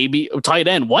up, maybe tight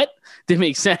end. What? Didn't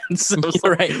make sense. So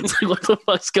right. It's like, what the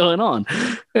fuck's going on?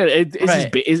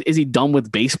 Is he done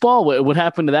with baseball? What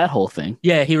happened to that whole thing?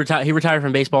 Yeah, he retired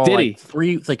from baseball. Did he?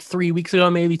 3 weeks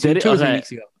ago, maybe two or 3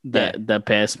 weeks ago. That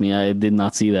passed me. I did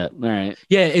not see that. All right.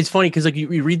 Yeah, it's funny because like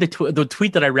you read the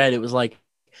tweet that I read, it was like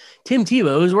Tim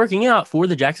Tebow is working out for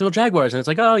the Jacksonville Jaguars, and it's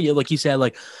like, oh yeah, like you said,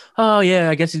 like, oh yeah,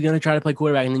 I guess he's gonna try to play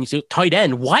quarterback, and then you say tight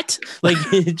end. What? Like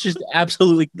it's just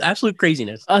absolute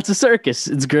craziness. It's a circus.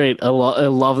 It's great. I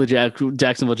love the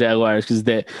Jacksonville Jaguars because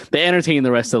they entertain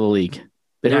the rest of the league.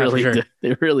 They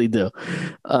really do.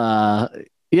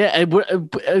 Yeah.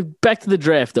 Back to the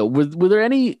draft though. Were there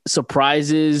any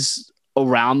surprises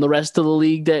around the rest of the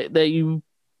league that you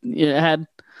had?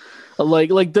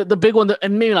 Like the big one,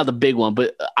 and maybe not the big one,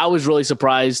 but I was really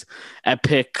surprised at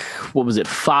pick,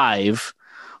 5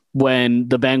 when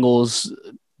the Bengals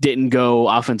didn't go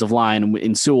offensive line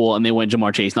in Sewell and they went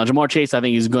Jamar Chase. Now, Jamar Chase, I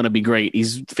think is going to be great.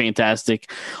 He's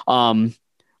fantastic. But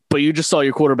you just saw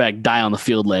your quarterback die on the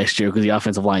field last year because the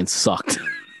offensive line sucked.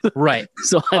 Right.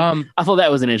 So I thought that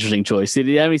was an interesting choice. Did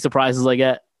you have any surprises like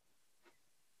that?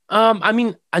 I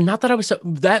mean, not that I was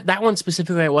that one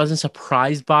specifically I wasn't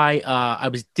surprised by. I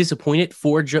was disappointed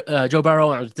for Joe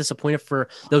Burrow, and I was disappointed for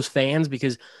those fans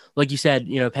because, like you said,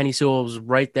 Penei Sewell was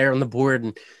right there on the board,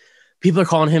 and people are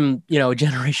calling him, a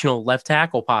generational left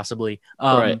tackle possibly.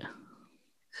 Right.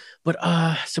 But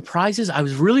surprises, I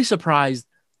was really surprised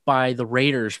by the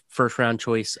Raiders' first round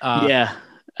choice. Yeah,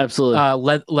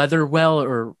 absolutely. Leatherwell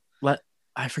or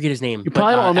I forget his name. You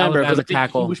probably don't remember because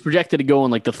he was projected to go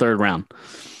in like the 3rd round.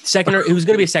 It was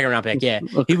going to be a 2nd round pick. Yeah,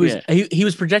 Okay, he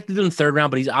was projected in the 3rd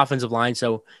round, but he's offensive line,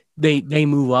 so they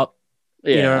move up.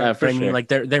 Yeah, for sure. Like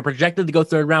they're projected to go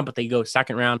 3rd round, but they go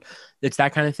 2nd round. It's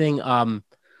that kind of thing.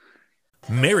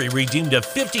 Mary redeemed a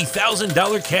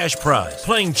 $50,000 cash prize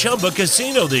playing Chumba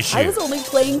Casino this year. I was only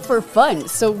playing for fun,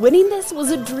 so winning this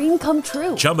was a dream come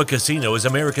true. Chumba Casino is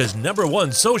America's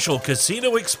 #1 social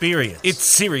casino experience. It's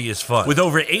serious fun. With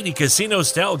over 80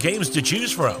 casino-style games to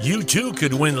choose from, you too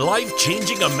could win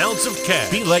life-changing amounts of cash.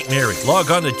 Be like Mary.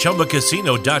 Log on to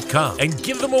ChumbaCasino.com and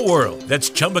give them a whirl. That's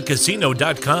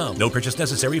ChumbaCasino.com. No purchase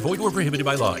necessary. Void or prohibited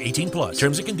by law. 18+.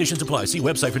 Terms and conditions apply. See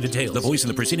website for details. The voice in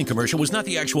the preceding commercial was not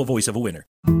the actual voice of a winner.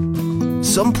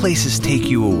 Some places take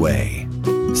you away.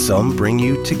 Some bring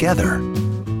you together.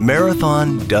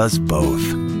 Marathon does both.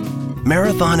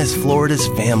 Marathon is Florida's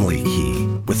family key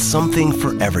with something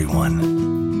for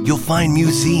everyone. You'll find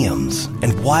museums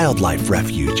and wildlife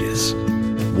refuges,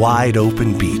 wide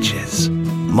open beaches,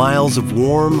 miles of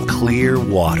warm, clear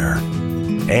water,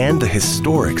 and the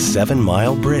historic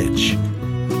 7-mile bridge.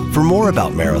 For more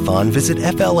about Marathon, visit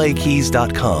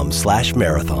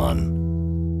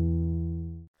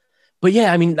flakeys.com/marathon. But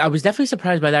yeah, I mean, I was definitely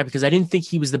surprised by that because I didn't think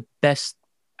he was the best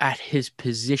at his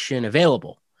position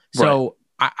available. So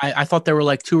I thought there were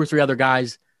like 2 or 3 other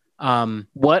guys.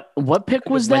 What pick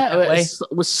was that?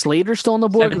 Was Slater still on the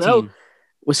board? 17.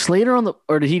 Was Slater on the,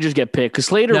 or did he just get picked? Because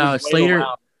Slater was Slater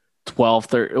 12,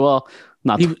 13. Well,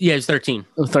 not he's 13.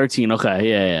 13. Okay,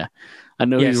 yeah. I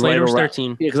know he's Slater was right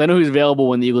 13. Yeah, because I know he's available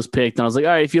when the Eagles picked, and I was like,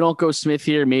 all right, if you don't go Smith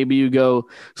here, maybe you go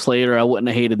Slater. I wouldn't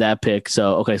have hated that pick.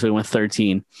 So he went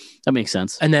 13. That makes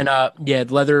sense. And then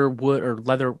Leather,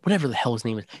 whatever the hell his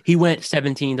name is, he went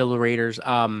 17 to the Raiders.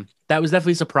 That was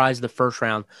definitely a surprise the first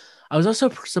round. I was also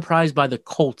surprised by the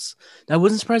Colts. I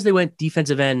wasn't surprised they went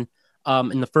defensive end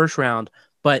in the first round,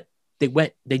 but they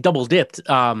double dipped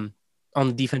on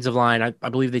the defensive line. I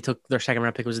believe they took their second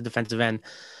round pick was a defensive end.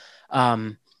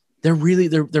 They're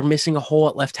missing a hole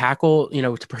at left tackle,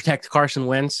 to protect Carson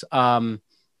Wentz. Not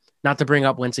to bring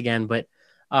up Wentz again, but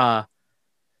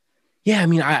yeah, I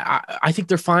mean, I think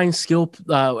they're fine skill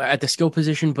at the skill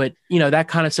position, but that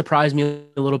kind of surprised me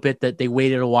a little bit that they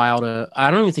waited a while to.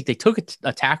 I don't even think they took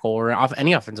a tackle or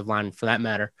any offensive line for that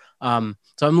matter. So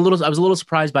I was a little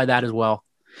surprised by that as well.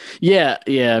 Yeah.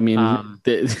 I mean,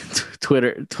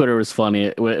 Twitter was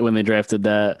funny when they drafted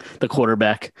the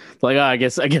quarterback. Like, I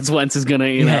guess Wentz is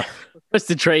gonna, what's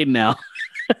the trade now?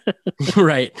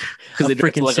 Right, because they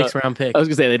freaking like 6th round pick. I was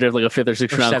gonna say they drafted like a 5th or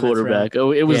 6th round quarterback. Round.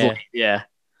 Oh, it was yeah.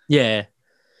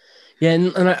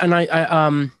 And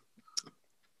I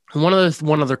one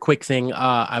other quick thing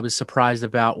I was surprised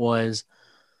about was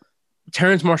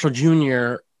Terrence Marshall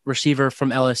Jr., receiver from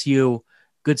LSU.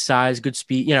 Good size, good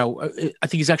speed. I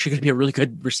think he's actually going to be a really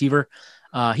good receiver.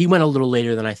 He went a little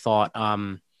later than I thought.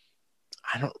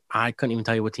 I couldn't even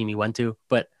tell you what team he went to,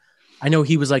 but I know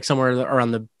he was like somewhere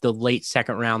around the late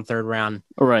 2nd round, 3rd round.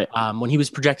 Right. When he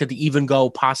was projected to even go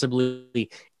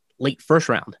possibly late 1st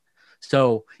round.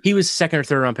 So he was 2nd or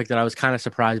 3rd round pick that I was kind of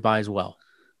surprised by as well.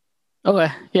 Okay.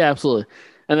 Yeah, absolutely.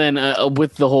 And then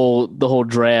with the whole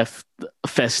draft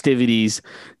festivities,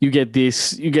 you get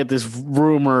this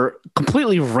rumor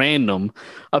completely random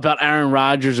about Aaron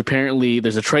Rodgers. Apparently,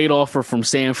 there's a trade offer from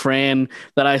San Fran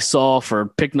that I saw for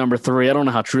pick number 3. I don't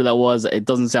know how true that was. It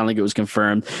doesn't sound like it was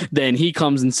confirmed. Then he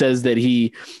comes and says that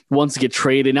he wants to get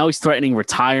traded. Now he's threatening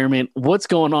retirement. What's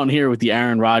going on here with the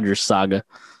Aaron Rodgers saga?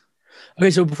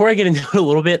 Okay, so before I get into it a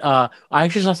little bit, I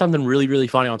actually saw something really, really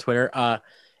funny on Twitter.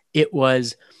 It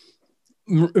was.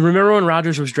 Remember when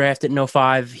Rodgers was drafted in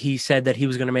 2005, he said that he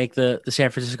was going to make the San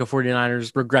Francisco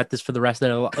 49ers regret this for the rest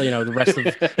of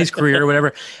his career or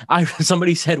whatever.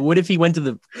 Somebody said, what if he went to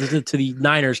the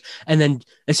Niners and then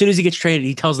as soon as he gets traded,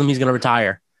 he tells them he's going to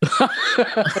retire? I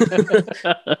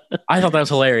thought that was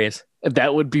hilarious.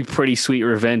 That would be pretty sweet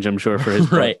revenge, I'm sure, for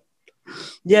his right.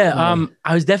 Yeah,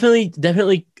 I was definitely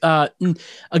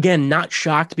again not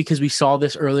shocked because we saw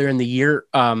this earlier in the year,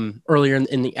 earlier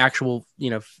in the actual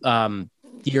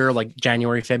year, like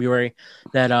January, February,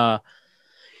 that or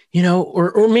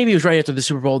maybe it was right after the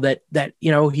Super Bowl that there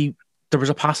was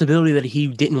a possibility that he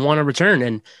didn't want to return.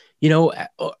 And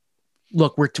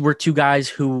look, we're 2 guys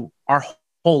who our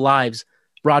whole lives,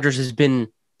 Rodgers has been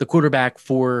the quarterback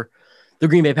for the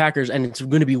Green Bay Packers, and it's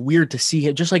going to be weird to see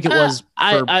him, just like it was for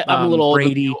I'm a little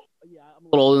Brady. I'm a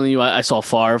little older than you. I saw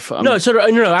Favre. No,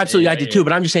 absolutely, I did too.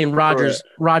 But I'm just saying Rodgers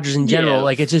in general.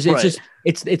 Like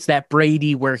it's that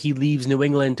Brady where he leaves New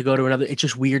England to go to another. It's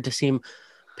just weird to see him,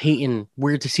 Peyton.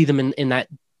 Weird to see them in that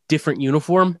different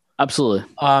uniform. Absolutely.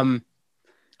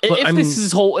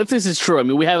 If this is true, I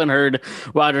mean, we haven't heard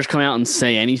Rodgers come out and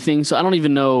say anything, so I don't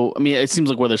even know. I mean, it seems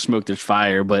like where there's smoke, there's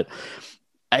fire, but.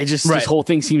 This whole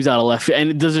thing seems out of left field.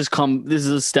 And does this is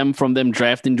a stem from them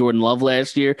drafting Jordan Love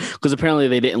last year? Because apparently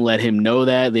they didn't let him know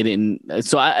that. They didn't.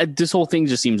 So this whole thing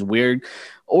just seems weird.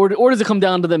 Or does it come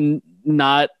down to them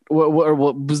not,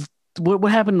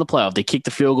 what happened in the playoff? They kicked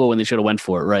the field goal when they should have went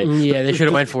for it, right? Yeah, they should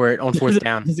have went for it on 4th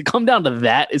down. Does it come down to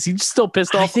that? Is he just still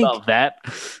pissed off about that?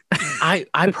 I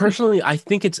personally, I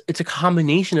think it's a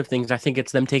combination of things. I think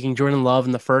it's them taking Jordan Love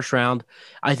in the 1st round.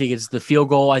 I think it's the field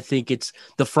goal. I think it's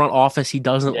the front office he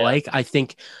doesn't like. I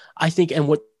think, and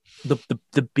what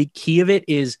the big key of it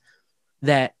is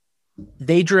that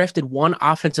they drafted 1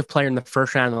 offensive player in the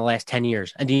 1st round in the last 10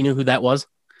 years. And do you know who that was?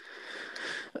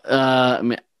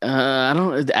 I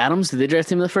don't. Adams, did they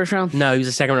draft him in the 1st round? No, he was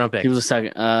a 2nd round pick. He was a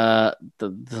 2nd. I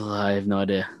have no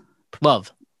idea.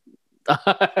 Love. Okay,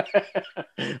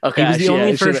 he was the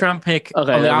only 1st round pick on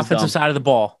the offensive side of the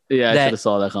ball. Yeah, I should have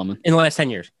saw that coming in the last 10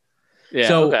 years.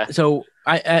 Yeah. So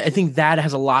I think that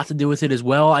has a lot to do with it as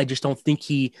well. I just don't think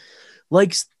he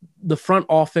likes the front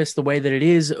office the way that it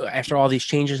is after all these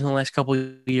changes in the last couple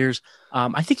of years.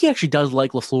 I think he actually does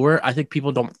like LaFleur. I think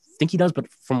people don't think he does, but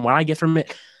from what I get from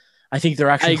it, I think they're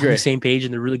actually on the same page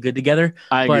and they're really good together.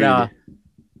 I agree.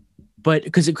 But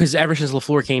because ever since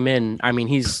LaFleur came in, I mean,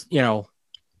 he's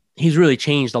really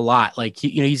changed a lot. Like,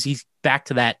 he's back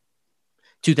to that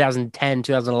 2010,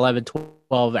 2011,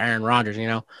 12 Aaron Rodgers,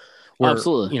 where,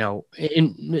 absolutely.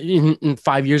 In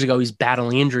 5 years ago, he's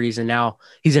battling injuries and now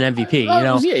he's an MVP,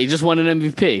 Yeah, he just won an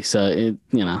MVP. So,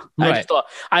 right.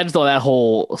 I just thought that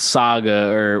whole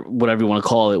saga or whatever you want to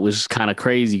call it was kind of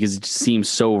crazy because it just seems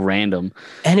so random.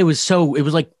 And it was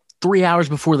like 3 hours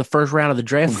before the first round of the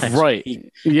draft.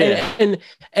 Right. Yeah.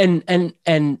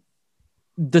 And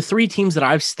the three teams that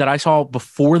I saw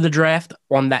before the draft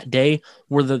on that day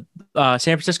were the San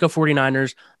Francisco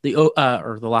 49ers,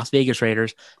 or the Las Vegas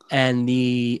Raiders, and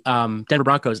the Denver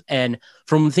Broncos. And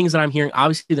from the things that I'm hearing,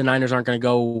 obviously the Niners aren't going to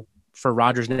go for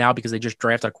Rodgers now because they just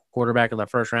drafted a quarterback in the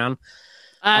first round.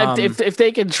 If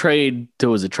they could trade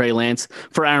Trey Lance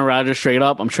for Aaron Rodgers straight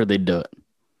up, I'm sure they'd do it.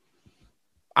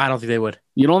 I don't think they would.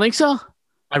 You don't think so?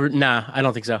 Nah, I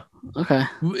don't think so. Okay,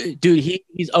 dude,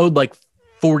 he's owed like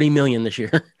 $40 million this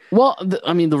year. Well,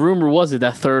 the rumor was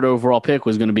that third overall pick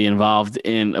was going to be involved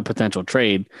in a potential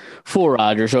trade for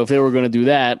Rodgers. So if they were going to do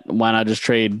that, why not just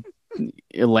trade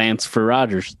Lance for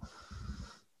Rodgers?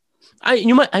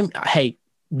 You might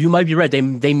be right. They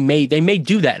may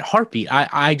do that in heartbeat.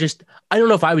 I don't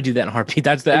know if I would do that in heartbeat.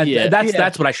 That's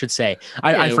what I should say.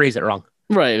 I phrased it wrong.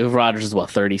 Right. Rodgers is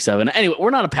 37. Anyway, we're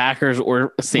not a Packers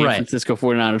or a San Francisco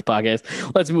 49ers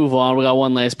podcast. Let's move on. We got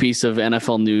one last piece of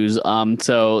NFL news.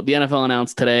 So the NFL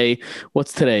announced today,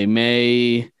 what's today?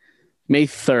 May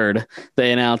 3rd.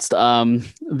 They announced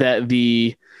that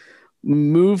the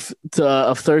move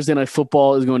of Thursday Night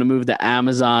Football is going to move to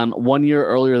Amazon 1 year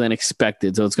earlier than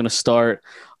expected. So it's going to start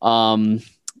in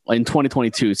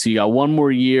 2022. So you got one more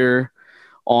year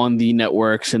on the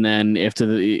networks, and then in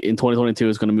 2022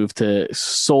 it's going to move to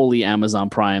solely Amazon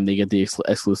Prime. They get the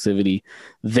exclusivity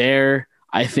there.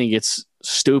 I think it's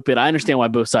stupid. I understand why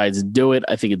both sides do it.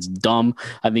 I think it's dumb.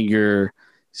 I think you're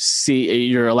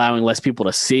allowing less people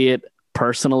to see it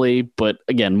personally, but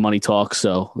again, money talks,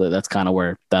 so that's kind of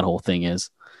where that whole thing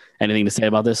is. Anything to say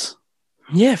about this?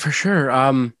 Yeah, for sure.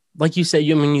 Like you said,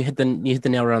 you hit the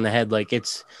nail right on the head. Like,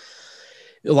 it's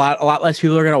a lot less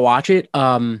people are going to watch it.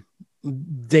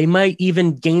 They might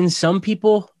even gain some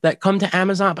people that come to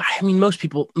Amazon, but I mean, most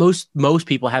people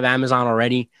have Amazon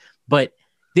already, but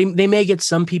they may get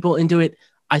some people into it.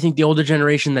 I think the older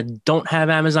generation that don't have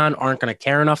Amazon aren't going to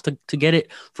care enough to get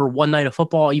it for one night of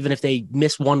football, even if they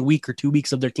miss 1 week or 2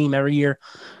 weeks of their team every year.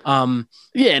 And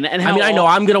I know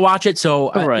I'm going to watch it.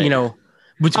 So,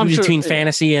 between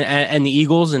fantasy and the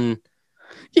Eagles and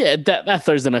that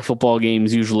Thursday Night Football game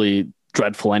is usually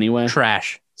dreadful anyway.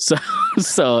 Trash.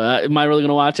 So am I really going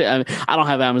to watch it? I don't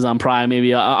have Amazon Prime.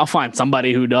 Maybe I'll find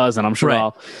somebody who does, and I'm sure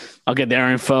I'll get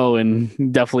their info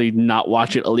and definitely not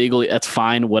watch it illegally. That's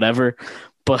fine, whatever.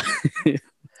 But you're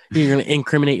going to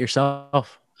incriminate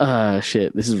yourself.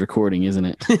 Shit, this is recording, isn't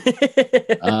it?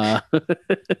 So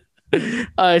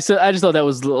I just thought that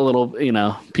was a little,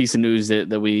 piece of news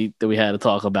that we had to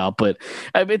talk about. But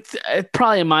it's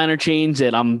probably a minor change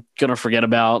that I'm going to forget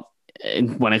about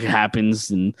when it happens,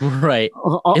 and in like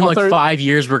 5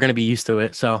 years we're going to be used to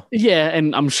it. So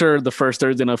and I'm sure the first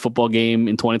Thursday Night Football game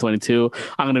in 2022,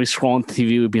 I'm going to be scrolling the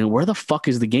TV and being like, where the fuck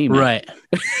is the game? Right.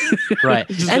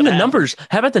 And the numbers.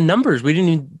 How about the numbers? We didn't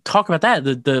even talk about that.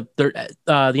 The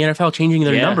NFL changing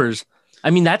their numbers.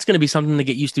 I mean, that's going to be something to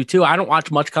get used to too. I don't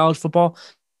watch much college football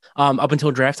up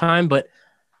until draft time, but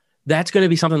that's going to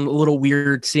be something a little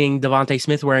weird seeing Devontae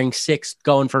Smith wearing 6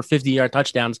 going for 50-yard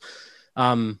touchdowns.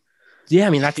 I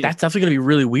mean, that's definitely going to be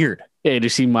really weird. Yeah, you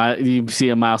see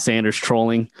a Miles Sanders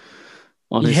trolling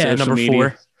on his social number media.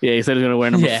 4. Yeah, he said he's going to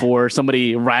wear number 4.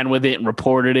 Somebody ran with it and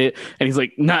reported it, and he's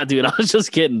like, "Nah, dude, I was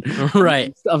just kidding.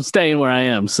 Right, I'm staying where I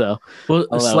am." So,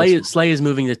 Slay is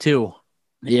moving to 2.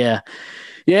 Yeah,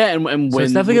 and when, so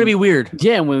it's definitely going to be weird.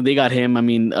 Yeah, and when they got him, I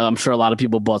mean, I'm sure a lot of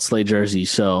people bought Slay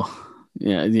jerseys. So,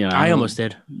 I almost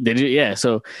did. Did you? Yeah,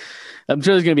 so. I'm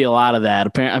sure there's going to be a lot of that.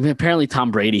 Apparently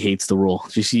Tom Brady hates the rule.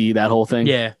 Did you see that whole thing?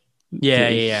 Yeah.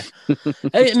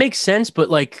 It makes sense, but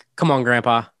like, come on,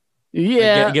 Grandpa.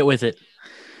 Yeah. Like, get with it.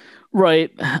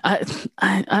 Right.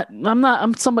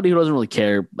 I'm somebody who doesn't really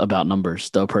care about numbers,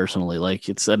 though, personally. Like,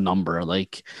 it's a number.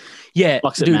 Like,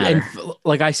 dude. And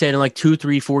like I said, in like 2,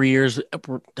 3, 4 years,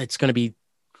 it's going to be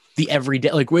the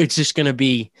everyday. Like, it's just going to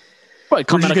be. Right.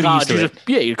 Come out of college.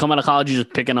 You come out of college, you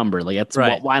just pick a number. Like, that's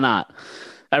why not?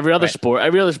 Every other sport,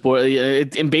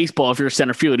 in baseball, if you're a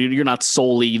center field, you're not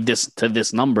solely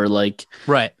this number. Like,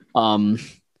 right.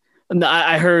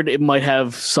 I heard it might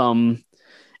have some,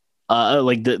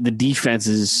 like the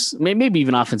defenses, maybe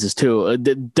even offenses too.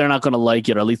 They're not going to like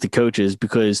it, or at least the coaches,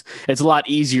 because it's a lot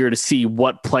easier to see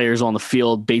what players on the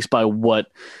field based by what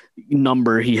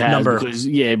number he has. Because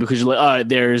you're like, all right,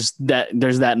 there's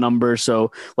that number,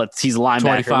 so he's a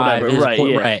linebacker, or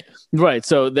whatever. Right.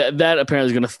 So that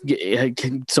apparently is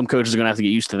going to some coaches are going to have to get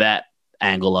used to that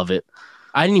angle of it.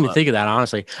 I didn't even think of that,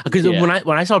 honestly, because when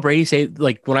I saw Brady say,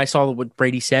 like, when I saw what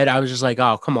Brady said, I was just like,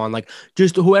 oh, come on, like,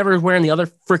 just whoever's wearing the other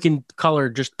freaking color,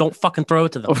 just don't fucking throw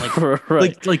it to them.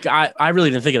 Like, I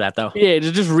really didn't think of that though. Yeah,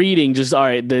 just reading, all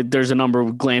right, there's a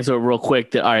number, glance over real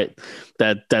quick. All right,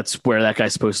 that's where that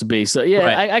guy's supposed to be. So yeah,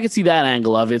 right. I could see that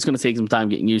angle of it. It's going to take some time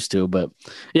getting used to, but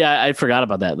yeah, I forgot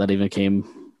about that. That even came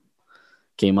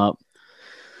up.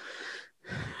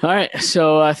 All right,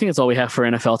 so I think that's all we have for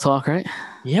NFL talk, right?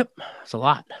 Yep, it's a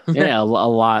lot. Yeah, a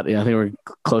lot. Yeah, I think we're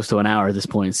close to an hour at this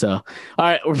point. So, all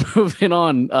right, we're moving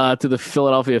on to the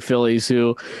Philadelphia Phillies,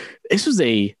 who this was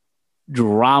a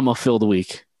drama-filled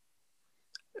week.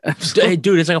 Hey,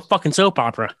 dude, it's like a fucking soap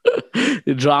opera.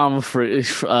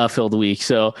 Drama-filled week.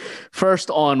 So, first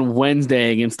on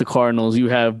Wednesday against the Cardinals, you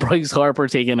have Bryce Harper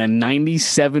taking a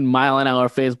 97-mile-an-hour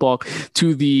fastball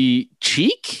to the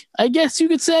cheek, I guess you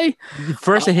could say.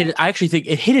 First, it hit. I actually think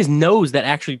it hit his nose. That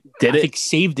actually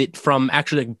saved it from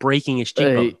actually like breaking his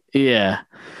cheekbone. Yeah,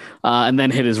 and then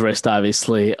hit his wrist,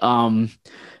 obviously. And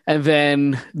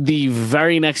then the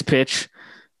very next pitch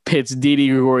hits Didi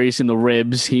Gregorius in the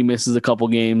ribs. He misses a couple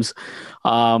games.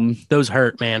 Those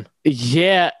hurt, man.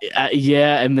 Yeah.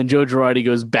 And then Joe Girardi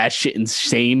goes batshit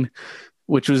insane,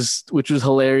 which was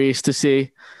hilarious to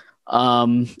see.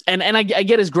 And I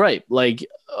get his gripe. Like,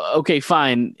 okay,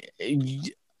 fine.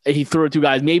 He threw it to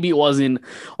guys. Maybe it wasn't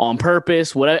on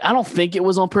purpose. I don't think it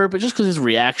was on purpose, just because his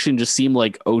reaction just seemed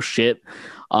like, oh shit.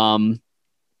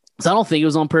 So I don't think it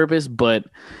was on purpose, but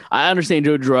I understand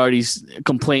Joe Girardi's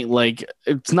complaint. Like,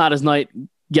 it's not his night.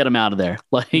 Get him out of there.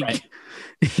 Like, right.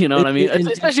 You know what I mean?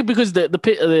 Especially because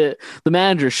the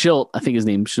manager, Schilt, I think his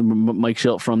name, Mike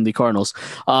Schilt from the Cardinals,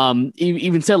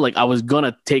 even said, like, I was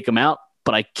gonna take him out,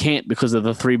 but I can't because of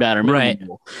the 3-batter minimum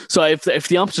rule. So if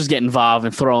the umps just get involved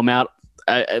and throw him out,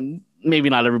 maybe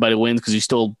not everybody wins, because you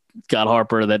still got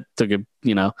Harper that took a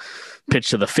pitch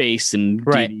to the face and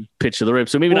pitch to the rib.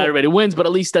 So maybe not everybody wins, but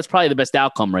at least that's probably the best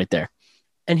outcome right there.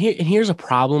 And here's a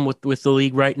problem with the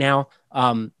league right now.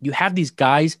 You have these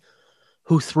guys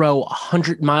who throw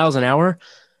 100 miles an hour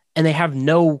and they have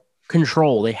no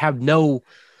control. They have nothing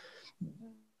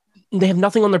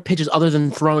on their pitches other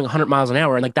than throwing 100 miles an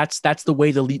hour. And like, that's the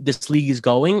way this league is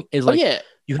going, is like,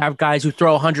 you have guys who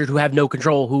throw 100 who have no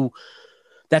control,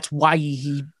 that's why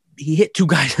he hit 2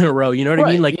 guys in a row. You know what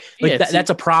I mean? Like that's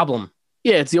a problem.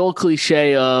 Yeah. It's the old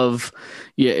cliche of,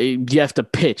 you have to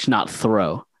pitch, not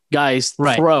throw. Guys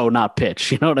throw, not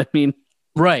pitch. You know what I mean?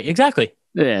 Right. Exactly.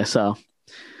 Yeah. So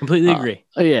completely agree.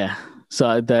 Yeah.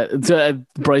 So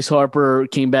Bryce Harper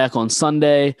came back on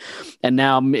Sunday and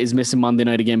now is missing Monday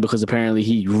night again, because apparently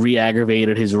he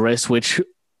re-aggravated his wrist, which,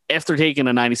 after taking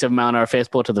a 97-mile-an-hour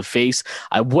fastball to the face,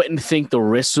 I wouldn't think the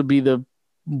wrist would be the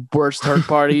worst hurt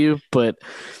part of you, but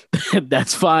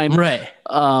that's fine. Right.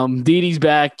 Didi's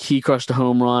back. He crushed a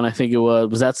home run. I think it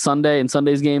was that Sunday in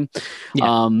Sunday's game.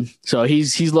 Yeah. So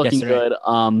he's looking good.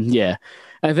 Yeah.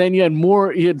 And then you had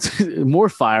more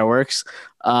fireworks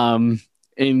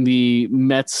in the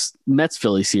Mets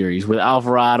Philly series, with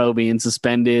Alvarado being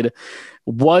suspended.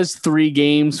 Was 3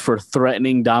 games for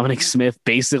threatening Dominic Smith,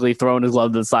 basically throwing his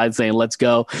glove to the side saying, let's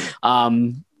go.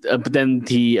 But then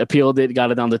he appealed it, got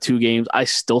it down to 2 games. I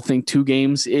still think 2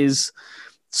 games is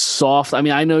soft. I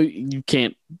mean, I know you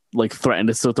can't like threaten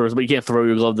to still throw, but you can't throw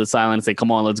your glove to the sideline and say,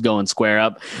 come on, let's go and square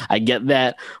up. I get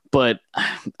that, but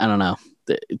I don't know.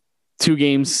 2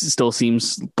 games still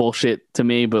seems bullshit to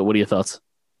me, but what are your thoughts?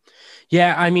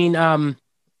 Yeah, I mean,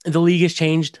 the league has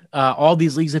changed. All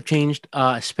these leagues have changed,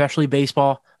 especially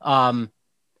baseball.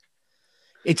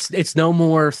 It's no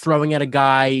more throwing at a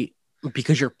guy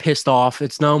because you're pissed off.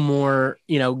 It's no more,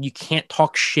 you can't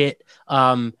talk shit.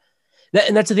 And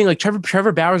that's the thing. Like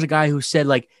Trevor Bauer's a guy who said,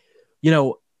 like,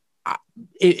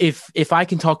 if I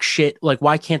can talk shit, like,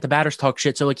 why can't the batters talk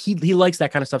shit? So like he likes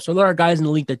that kind of stuff. So there are guys in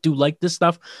the league that do like this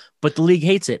stuff, but the league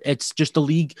hates it. It's just the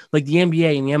league, like the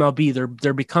NBA and the MLB,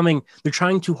 they're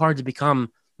trying too hard to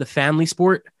become the family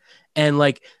sport. And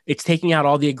like, it's taking out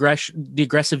all the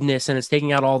aggressiveness, and it's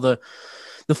taking out all the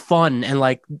fun. And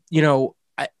like,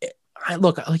 I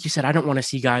look, like you said, I don't want to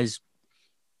see guys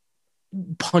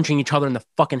punching each other in the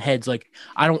fucking heads. Like,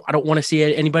 I don't want to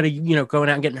see anybody, going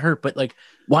out and getting hurt, but like,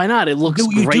 why not? It looks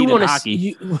great in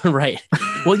hockey. Right.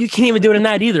 Well, you can't even do it in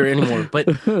that either anymore, but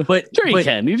sure you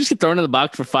can. You just get thrown in the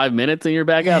box for 5 minutes and you're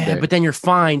back out there. But then you're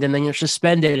fined and then you're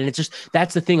suspended. And it's just,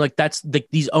 that's the thing. Like,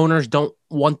 these owners don't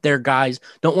want their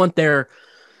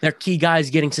key guys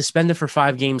getting suspended for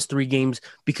 5 games, 3 games,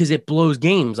 because it blows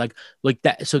games like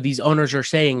that. So these owners are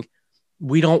saying,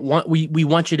 we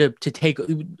want you to take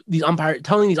these umpires,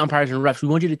 telling these umpires and refs, we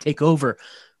want you to take over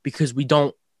because we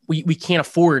can't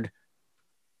afford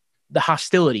the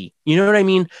hostility. You know what I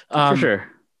mean? For sure.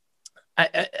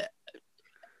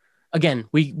 Again,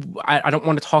 I don't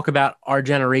want to talk about our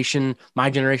generation,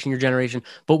 my generation, your generation,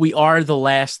 but we are the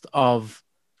last of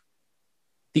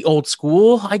the old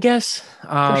school, I guess.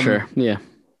 For sure. Yeah.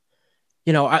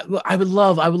 I would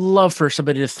love for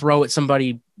somebody to throw at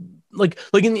somebody like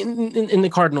in the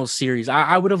Cardinals series.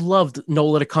 I would have loved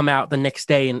Nola to come out the next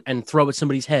day and throw at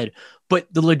somebody's head.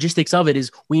 But the logistics of it is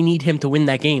we need him to win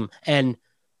that game. And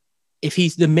if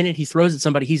the minute he throws at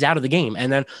somebody, he's out of the game.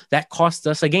 And then that costs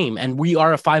us a game. And we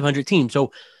are a 500 team.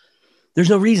 So there's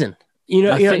no reason.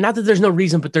 Not that there's no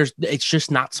reason, but it's just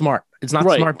not smart. It's not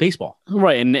smart baseball.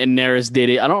 Right. And Neris did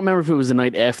it. I don't remember if it was the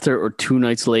night after or 2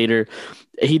 nights later.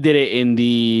 He did it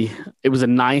it was a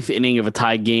 9th inning of a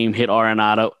tied game, hit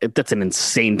Arenado. That's an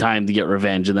insane time to get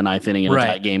revenge in the 9th inning in a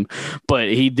tied game. But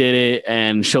he did it,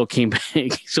 and Schill came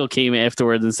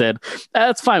afterwards and said,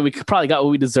 that's fine. We probably got what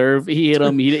we deserve. He hit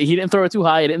him. He didn't throw it too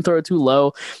high. He didn't throw it too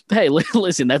low. Hey,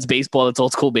 listen, that's baseball. That's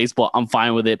old school baseball. I'm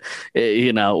fine with it.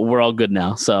 We're all good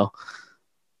now. So.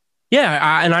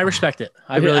 Yeah, and I respect it.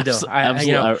 I really do. I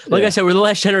said, we're the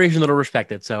last generation that'll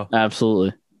respect it. So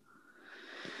absolutely.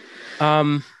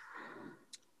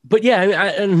 But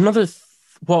yeah,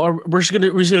 we're just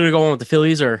gonna go on with the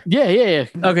Phillies, or yeah.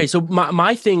 Okay, so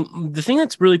my thing, the thing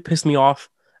that's really pissed me off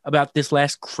about this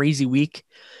last crazy week.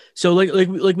 So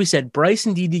like we said, Bryce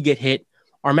and Didi get hit.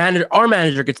 Our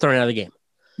manager gets thrown out of the game.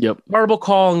 Yep. Horrible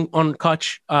call on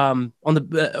Kutch on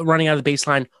the running out of the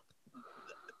baseline.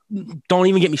 Don't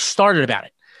even get me started about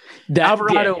it.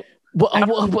 Alvarado. Yeah.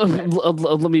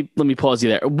 Well, let me pause you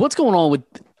there. What's going on with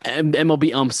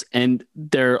MLB umps and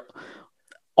their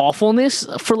awfulness,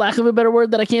 for lack of a better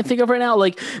word, that I can't think of right now?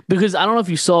 Like, because I don't know if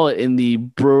you saw it in the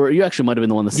Brewer. You actually might have been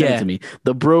the one that sent it to me.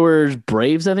 The Brewers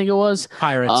Braves, I think it was.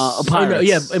 Pirates.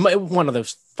 Pirates. One of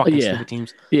those fucking stupid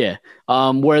teams. Yeah.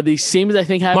 Where the same as I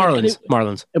think happened.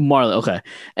 Marlins. Okay.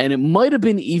 And it might have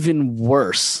been even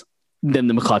worse than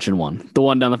the McCutchen one, the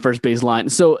one down the first base line.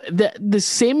 So the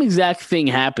same exact thing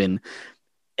happened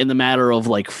in the matter of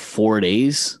like 4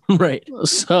 days. Right.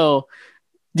 So,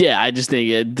 yeah, I just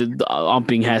think the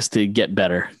umping has to get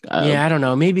better. I don't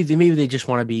know. Maybe they just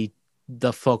want to be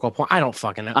the focal point. I don't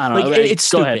fucking know. I don't know. It's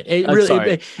stupid.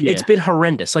 It's been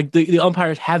horrendous. Like the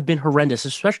umpires have been horrendous,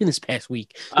 especially this past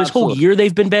week. This whole year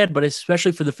they've been bad, but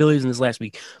especially for the Phillies in this last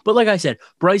week. But like I said,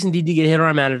 Bryce and Didi get hit,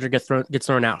 our manager gets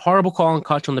thrown out. Horrible call on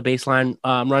Kutch on the baseline,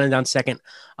 running down second.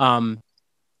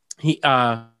 He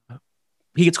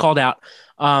gets called out.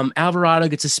 Alvarado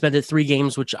gets suspended 3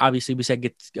 games, which obviously we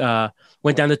said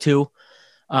went down to 2.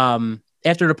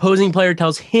 After an opposing player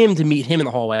tells him to meet him in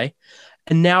the hallway.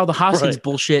 And now the Hoskins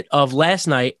bullshit of last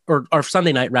night, or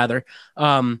Sunday night rather,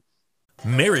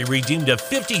 Mary redeemed a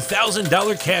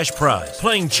 $50,000 cash prize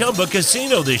playing Chumba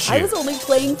Casino this year. I was only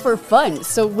playing for fun,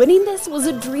 so winning this was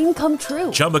a dream come true.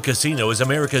 Chumba Casino is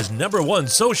America's #1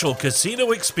 social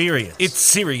casino experience. It's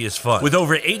serious fun. With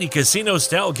over 80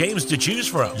 casino-style games to choose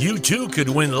from, you too could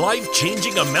win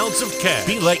life-changing amounts of cash.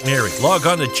 Be like Mary. Log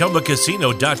on to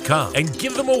ChumbaCasino.com and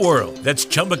give them a whirl. That's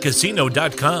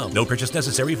ChumbaCasino.com. No purchase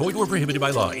necessary. Void where prohibited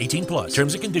by law. 18+.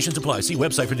 Terms and conditions apply. See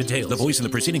website for details. The voice in the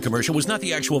preceding commercial was not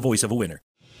the actual voice of a winner.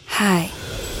 Hi.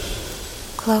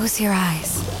 Close your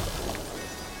eyes.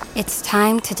 It's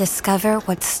time to discover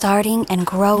what starting and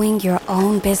growing your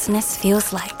own business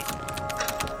feels like.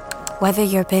 Whether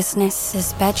your business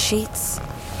is bed sheets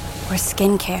or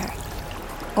skincare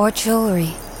or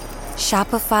jewelry,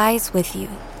 Shopify's with you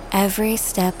every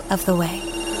step of the way.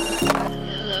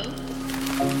 Hello?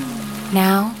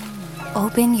 Now,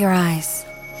 open your eyes.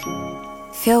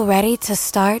 Feel ready to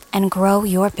start and grow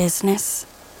your business?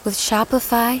 With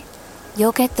Shopify,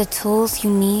 you'll get the tools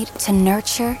you need to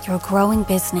nurture your growing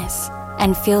business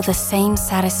and feel the same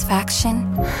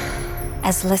satisfaction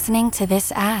as listening to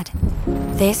this ad.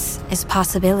 This is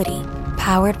Possibility,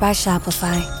 powered by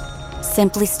Shopify.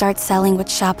 Simply start selling with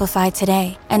Shopify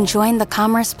today and join the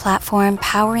commerce platform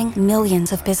powering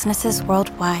millions of businesses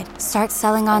worldwide. Start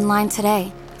selling online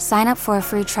today. Sign up for a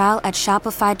free trial at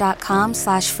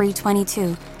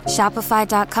shopify.com/free22.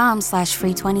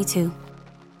 Shopify.com/free22.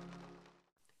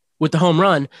 with the home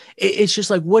run. It's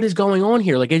just like, what is going on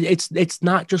here? Like it's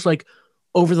not just like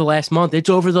over the last month. It's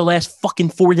over the last fucking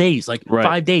 4 days, like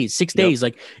 5 days, 6 days.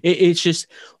 Like it's just,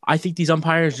 I think these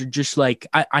umpires are just like,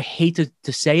 I hate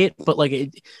to say it, but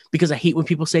like because I hate when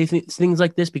people say things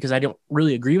like this because I don't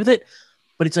really agree with it.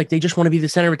 But it's like they just want to be the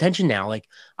center of attention now. Like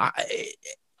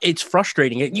it's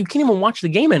frustrating. You can't even watch the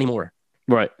game anymore.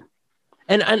 Right.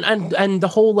 And the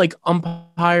whole like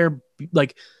umpire,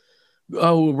 like,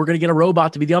 oh, we're going to get a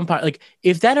robot to be the umpire. Like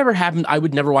if that ever happened, I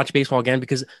would never watch baseball again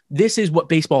because this is what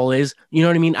baseball is. You know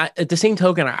what I mean? At the same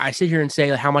token, I sit here and say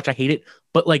like, how much I hate it,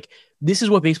 but like, this is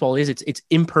what baseball is. It's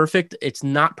imperfect. It's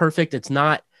not perfect. It's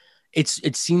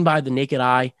seen by the naked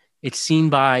eye. It's seen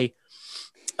by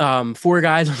 4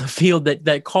 guys on the field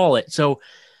that call it. So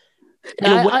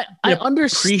I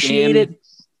understand. Appreciate it.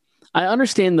 I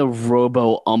understand the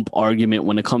robo ump argument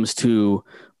when it comes to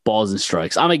balls and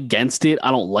strikes. I'm against it. I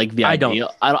don't like the idea.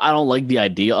 I don't like the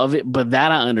idea of it, but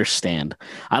that I understand.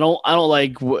 I don't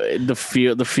like the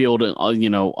field,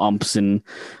 umps and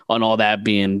all that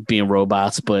being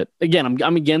robots. But again,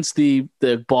 I'm against the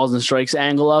balls and strikes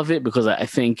angle of it because I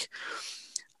think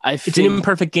it's an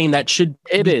imperfect game that should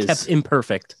be kept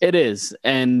imperfect. It is.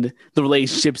 And the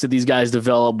relationships that these guys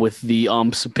develop with the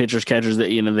umps, pitchers, catchers, that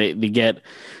they get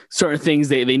certain things.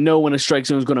 They know when a strike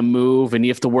zone is going to move, and you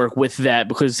have to work with that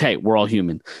because, hey, we're all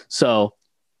human. So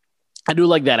I do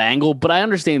like that angle, but I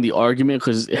understand the argument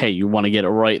because, hey, you want to get it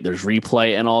right. There's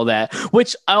replay and all that,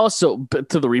 which I also,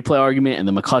 to the replay argument and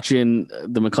the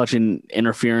McCutchen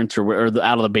interference or the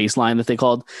out of the baseline that they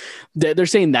called, they're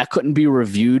saying that couldn't be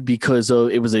reviewed because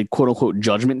it was a quote unquote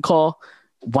judgment call.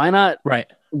 Why not? Right.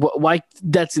 Why?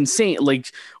 That's insane. Like,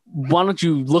 why don't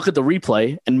you look at the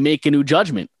replay and make a new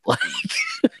judgment? Like,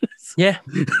 yeah,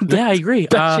 I agree.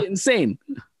 That's insane.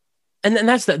 And then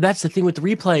that's the thing with the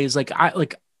replay is like,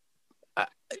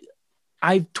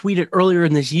 I tweeted earlier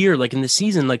in this year, like in the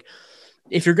season, like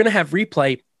if you're going to have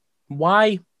replay,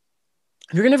 why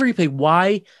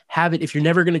have it if you're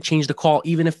never going to change the call,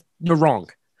 even if you're wrong?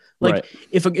 Like right.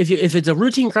 if it's a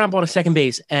routine ground ball to second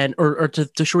base or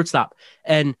to shortstop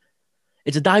and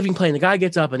it's a diving play and the guy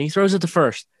gets up and he throws it to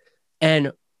first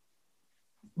and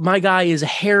my guy is a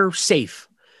hair safe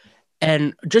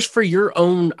and just for your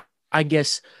own, I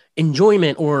guess,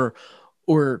 enjoyment or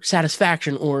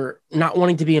satisfaction or not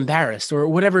wanting to be embarrassed or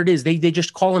whatever it is, they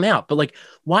just call him out. But like,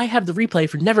 why have the replay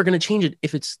if you're never going to change it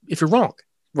if you're wrong?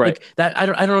 Right. Like that, I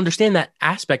don't understand that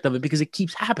aspect of it because it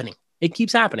keeps happening.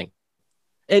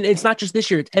 And it's not just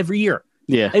this year, it's every year.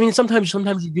 Yeah. I mean, sometimes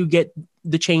you do get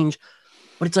the change,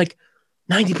 but it's like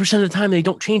 90% of the time they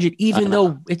don't change it, even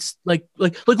though it's like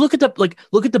look at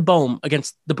the Bohm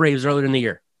against the Braves earlier in the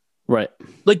year. Right.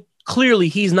 Like clearly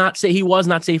he was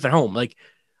not safe at home. Like,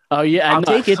 oh yeah, I'll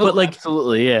take it, but like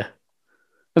absolutely, yeah.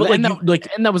 But and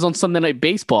that was on Sunday Night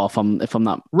Baseball, if I'm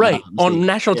not right on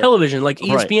national television, like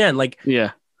ESPN, right. like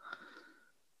yeah,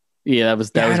 that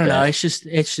was I don't bad. know.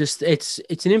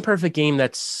 It's an imperfect game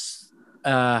that's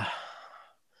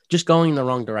just going in the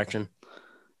wrong direction.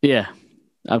 Yeah,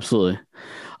 absolutely.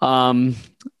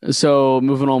 So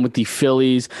moving on with the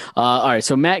Phillies. All right.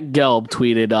 So Matt Gelb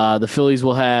tweeted, the Phillies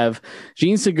will have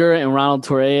Gene Segura and Ronald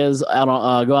Torreyes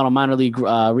go out on minor league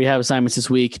rehab assignments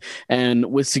this week.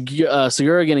 And with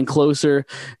Segura getting closer,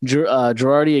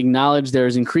 Girardi acknowledged there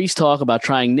is increased talk about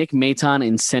trying Nick Maton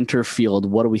in center field.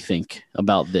 What do we think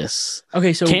about this?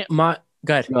 Okay. So go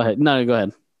ahead. No, go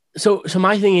ahead. So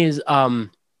my thing is,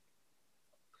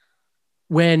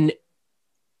 when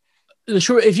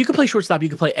if you could play shortstop, you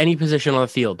could play any position on the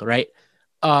field, right?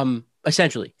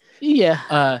 Essentially.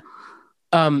 Yeah.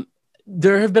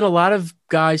 There have been a lot of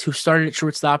guys who started at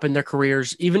shortstop in their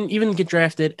careers, even get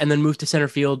drafted and then moved to center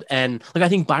field. And like, I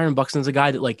think Byron Buxton's a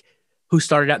guy that like, who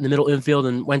started out in the middle infield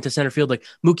and went to center field. Like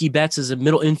Mookie Betts is a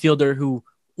middle infielder who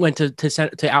went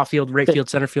to outfield, right field,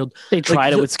 center field. They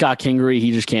tried it with Scott Kingery.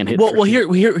 He just can't hit. Well, here,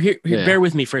 bear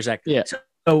with me for a sec. Yeah.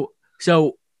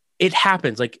 So it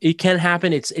happens. Like it can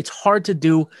happen. It's hard to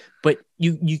do, but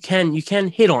you can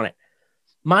hit on it.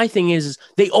 My thing is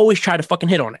they always try to fucking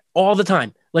hit on it all the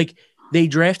time. Like they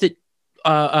drafted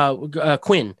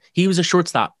Quinn. He was a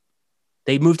shortstop.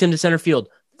 They moved him to center field.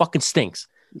 Fucking stinks.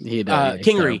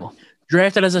 Kingery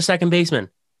drafted as a second baseman.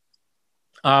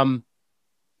 They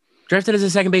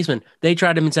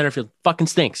tried him in center field. Fucking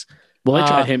stinks.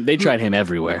 Well, they tried him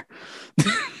everywhere.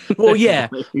 Well, yeah,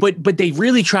 but they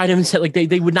really tried him and said like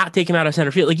they would not take him out of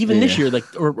center field. Like even this year, like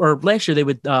or last year, they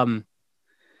would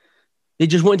they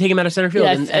just wouldn't take him out of center field.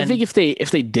 Yeah, I think if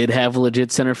they did have a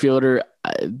legit center fielder,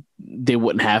 they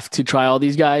wouldn't have to try all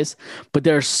these guys. But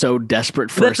they're so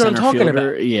desperate for a center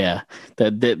fielder. About. Yeah,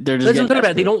 that they're just. That's what I'm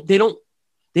talking about. They don't.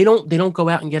 they don't go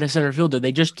out and get a center fielder.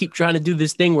 They just keep trying to do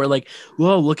this thing where like,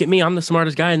 whoa, look at me, I'm the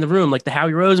smartest guy in the room, like the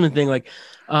Howie Roseman thing. Like,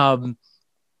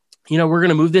 we're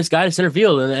gonna move this guy to center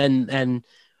field, and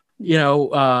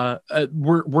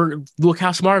we're look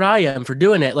how smart I am for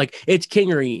doing it. Like it's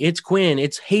Kingery, it's Quinn,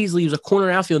 it's Hazley, who's a corner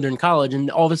outfielder in college,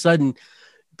 and all of a sudden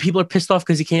people are pissed off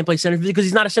because he can't play center field because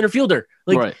he's not a center fielder.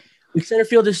 Like, right. Center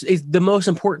field is the most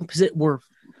important position, or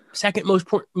second most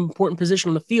important position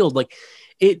on the field. Like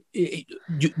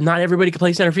not everybody can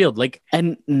play center field. Like,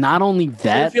 and not only that,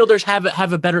 center fielders have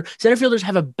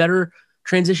a better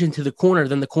transition to the corner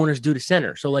than the corners do to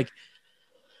center. So like,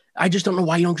 I just don't know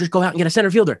why you don't just go out and get a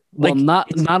center fielder. Like, well,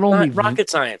 not only rocket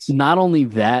science. Not only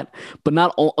that, but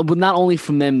not only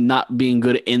from them not being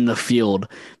good in the field,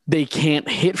 they can't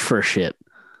hit for shit.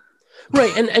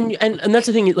 Right, and that's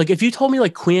the thing. Like, if you told me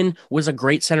like Quinn was a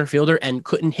great center fielder and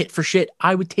couldn't hit for shit,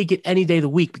 I would take it any day of the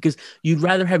week, because you'd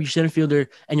rather have your center fielder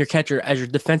and your catcher as your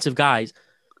defensive guys.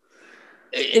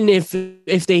 And if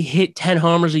they hit 10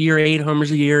 homers a year, 8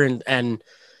 homers a year, and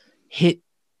hit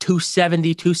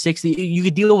 270, 260, you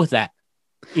could deal with that.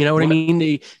 You know what I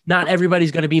mean? Not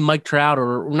everybody's going to be Mike Trout,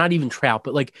 or not even Trout,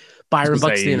 but like Byron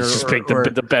Buxton, or just pick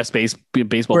the best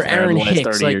baseball player Aaron in the last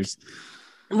Hicks, 30 years.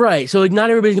 Right. So like, not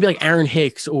everybody's gonna be like Aaron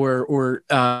Hicks or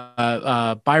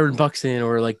Byron Buxton,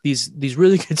 or like these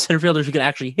really good center fielders who can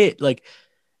actually hit. Like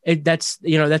that's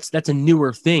a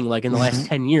newer thing. Like in the last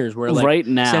 10 years, where like right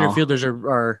now center fielders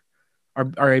are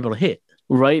able to hit.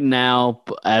 Right now,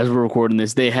 as we're recording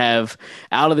this, they have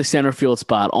out of the center field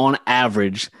spot on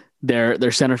average,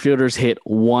 their center fielders hit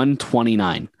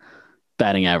 129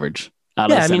 batting average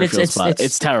out of the center field spot.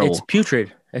 It's terrible. It's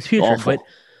putrid. It's putrid. Awful.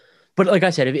 But like I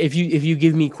said, if you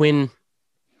give me Quinn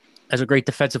as a great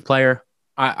defensive player,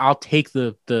 I'll take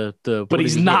the. But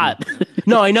he's not.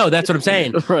 No, I know, that's what I'm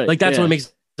saying. Right. Like that's what makes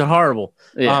it horrible.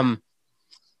 Yeah.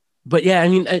 But yeah, I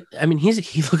mean, he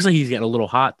looks like he's getting a little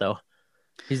hot though.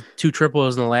 He's 2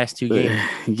 triples in the last 2 games.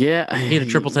 Yeah, he had a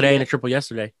triple today and a triple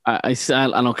yesterday. I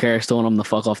don't care. I still want him the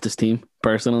fuck off this team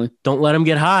personally. Don't let him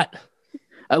get hot.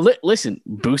 Listen,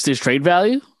 boost his trade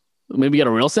value. Maybe get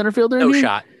a real center fielder. No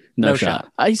shot. No shot.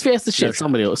 He's fast as shit.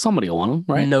 Somebody will want him,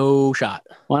 right? No shot.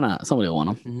 Why not? Somebody will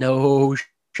want him. No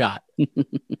shot. Dude,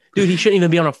 he shouldn't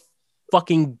even be on a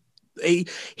fucking.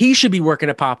 He should be working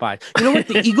at Popeyes. You know what?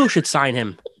 The Eagles should sign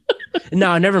him.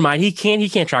 No, never mind. He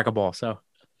can't track a ball. So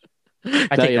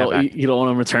I take that back. You don't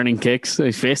want him returning kicks.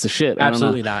 He's fast as shit.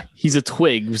 Absolutely not. He's a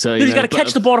twig. So dude, he's got to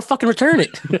catch the ball to fucking return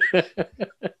it.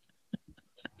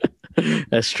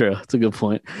 That's true. That's a good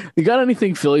point. You got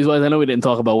anything Phillies wise? I know we didn't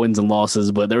talk about wins and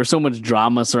losses, but there was so much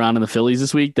drama surrounding the Phillies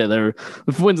this week that the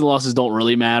wins and losses don't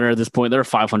really matter at this point. They're a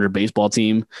 500 baseball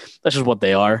team. That's just what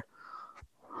they are.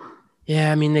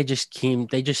 Yeah, I mean, they just seem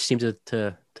to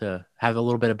have a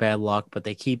little bit of bad luck, but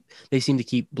they seem to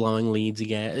keep blowing leads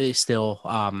again. It's still,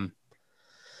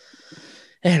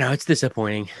 it's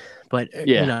disappointing. But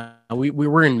yeah,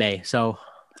 we're in May, so.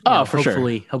 For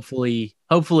sure. Hopefully,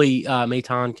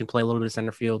 Maton can play a little bit of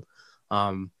center field,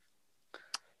 or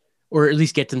at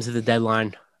least get them to the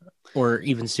deadline, or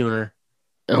even sooner.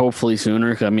 Hopefully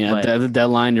sooner. I mean, at the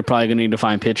deadline, you're probably going to need to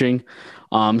find pitching.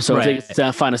 So if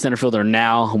they find a center fielder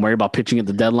now and worry about pitching at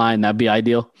the deadline, that'd be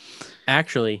ideal.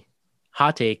 Actually,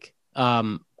 hot take.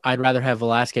 I'd rather have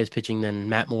Velasquez pitching than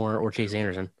Matt Moore or Chase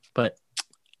Anderson, but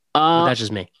that's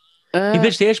just me. He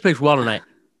pitched well tonight.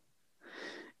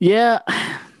 Yeah.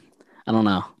 I don't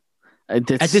know. At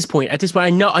this point,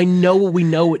 we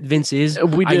know what Vince is.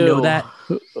 We do. I know that,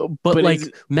 but like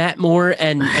Matt Moore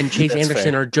and Chase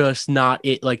Anderson are just not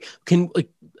it. Like,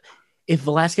 if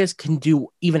Velasquez can do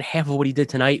even half of what he did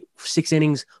tonight, 6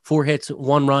 innings, 4 hits,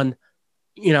 1 run,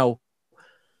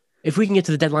 if we can get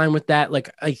to the deadline with that,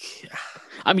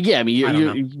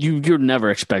 you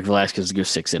never expect Velasquez to go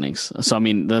 6 innings. So I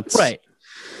mean, that's right.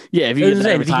 Yeah, if you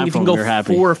can go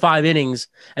 4 or 5 innings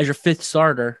as your 5th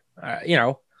starter,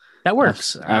 that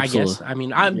works. Absolutely. I guess. I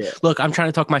mean, I'm trying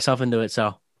to talk myself into it.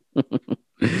 So, all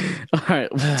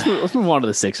right, let's move on to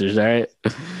the Sixers. All right.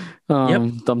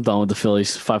 I'm done with the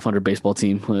Phillies 500 baseball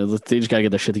team. They just gotta get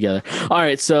their shit together. All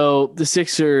right, so the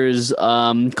Sixers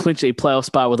clinched a playoff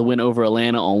spot with a win over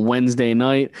Atlanta on Wednesday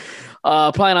night.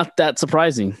 Probably not that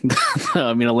surprising.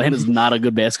 I mean, Atlanta's not a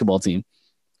good basketball team.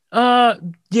 Well,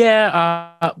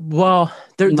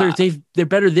 they're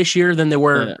better this year than they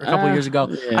were a couple of years ago.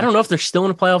 Yeah. I don't know if they're still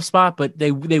in a playoff spot, but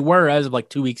they were as of like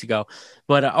 2 weeks ago.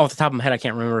 But off the top of my head, I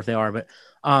can't remember if they are. But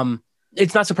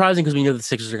it's not surprising because we know the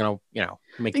Sixers are going to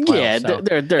make the playoffs. Yeah, so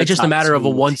they're it's just a matter of a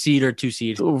 1 seed or 2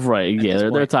 seed, right? Yeah,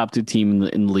 they're a top 2 team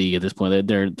in the league at this point.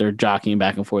 They're jockeying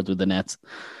back and forth with the Nets,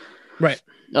 right?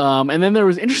 And then there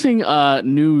was interesting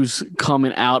news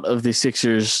coming out of the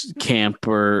Sixers camp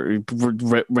or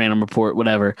random report,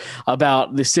 whatever,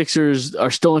 about the Sixers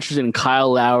are still interested in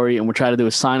Kyle Lowry and we're trying to do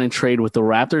a sign and trade with the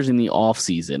Raptors in the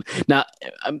offseason. Now,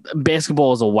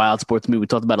 basketball is a wild sport to me. We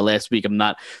talked about it last week. I'm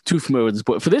not too familiar with the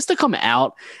sport. For this to come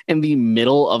out in the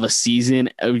middle of a season,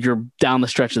 you're down the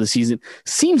stretch of the season,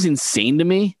 seems insane to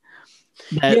me.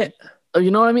 You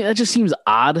know what I mean? That just seems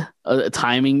odd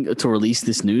timing to release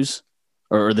this news.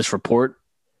 Or this report?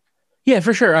 Yeah,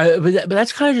 for sure. But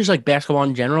that's kind of just like basketball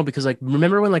in general, because like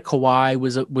remember when like Kawhi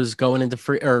was going into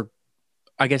free, or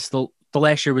I guess the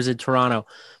last year was in Toronto,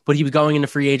 but he was going into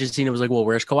free agency and it was like, well,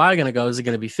 where's Kawhi going to go? Is it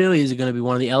going to be Philly? Is it going to be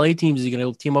one of the LA teams? Is he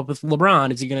going to team up with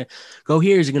LeBron? Is he going to go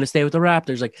here? Is he going to stay with the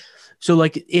Raptors? Like, so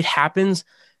like it happens.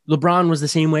 LeBron was the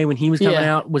same way when he was coming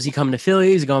out. Was he coming to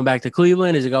Philly? Is he going back to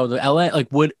Cleveland? Is he going to LA? Like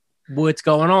what's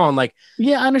going on? Like,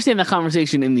 yeah, I understand that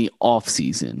conversation in the off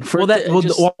season. All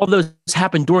those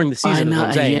happen during the season.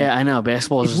 I know.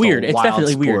 Basketball is weird. It's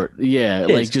definitely sport. Weird. Yeah,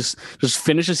 like just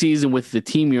finish the season with the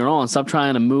team you're on. Stop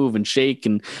trying to move and shake,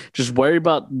 and just worry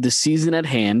about the season at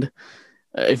hand.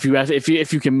 If you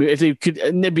can move, if they could,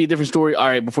 it'd be a different story. All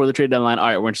right, before the trade deadline, all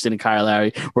right, we're interested in Kyle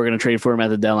Lowry. We're going to trade for him at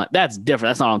the deadline. That's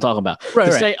different. That's not what I'm talking about.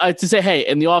 Right. To say, hey,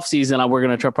 in the offseason, we're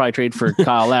going to probably trade for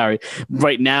Kyle Lowry.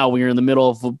 Right now, we're in the middle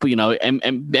of,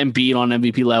 Embiid on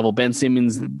MVP level, Ben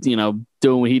Simmons, doing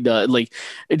what he does. Like,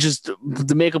 it just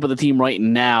the makeup of the team right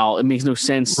now, it makes no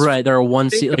sense. Right, they're a 1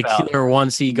 seed, trying to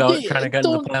get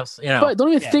in the playoffs. Right,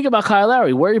 don't even think about Kyle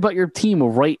Lowry. Worry about your team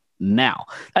right now.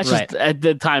 That's just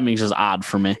the timing is just odd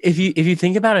for me. If you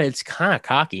think about it, it's kind of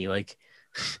cocky. Like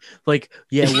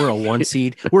yeah, we're a 1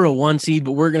 seed. We're a 1 seed,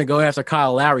 but we're gonna go after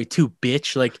Kyle Lowry too,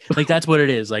 bitch. Like that's what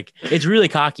it is. Like, it's really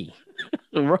cocky.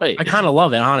 Right. I kind of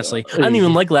love it, honestly. I don't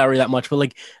even like Lowry that much, but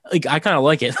like I kind of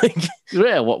like it. Like,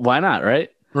 yeah, why not?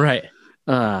 Right. All right.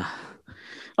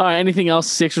 Anything else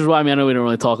Sixers? Well, I mean, I know we don't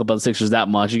really talk about the Sixers that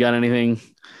much. You got anything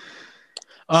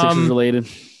Sixers related?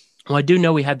 Well, I do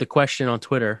know we had the question on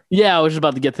Twitter. Yeah, I was just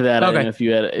about to get to that. Okay. I don't know if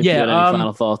you had any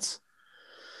final thoughts.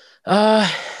 I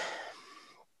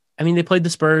mean, they played the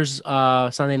Spurs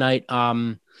Sunday night.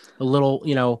 A little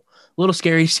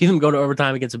scary to see them go to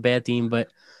overtime against a bad team, but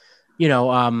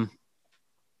Embiid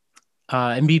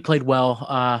played well.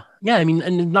 I mean,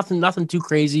 and nothing too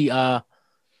crazy.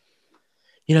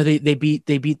 They beat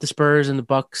the Spurs, and the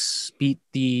Bucks beat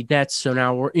the Nets. So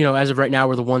now we're, as of right now,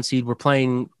 we're the 1 seed. We're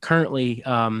playing currently,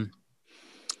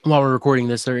 while we're recording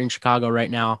this, they're in Chicago right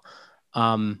now.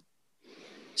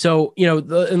 So,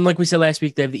 and like we said last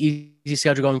week, they have the easy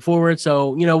schedule going forward. So,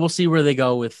 we'll see where they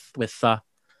go with by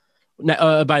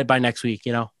next week,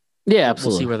 Yeah, absolutely.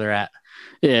 We'll see where they're at.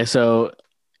 Yeah. So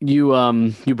you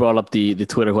brought up the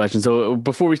Twitter question. So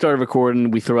before we started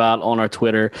recording, we threw out on our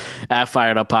Twitter at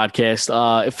Fired Up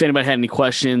Podcast. If anybody had any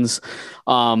questions,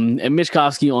 and Mitch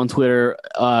Kofsky on Twitter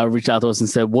reached out to us and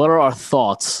said, "What are our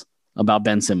thoughts about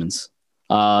Ben Simmons?"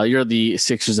 You're the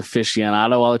Sixers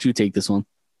aficionado. I'll let you take this one.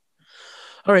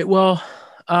 All right. Well,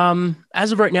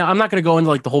 as of right now, I'm not going to go into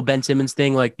like the whole Ben Simmons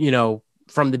thing,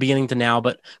 from the beginning to now,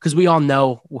 but because we all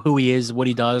know who he is, what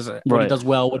he does, what he does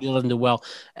well, what he doesn't do well.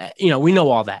 We know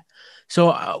all that.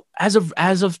 So as of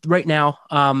right now,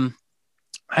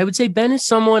 I would say Ben is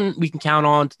someone we can count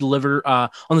on to deliver on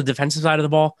the defensive side of the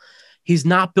ball. He's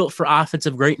not built for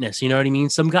offensive greatness. You know what I mean?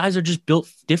 Some guys are just built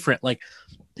different, like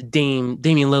the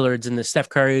Damian Lillards and the Steph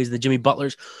Currys, the Jimmy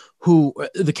Butlers,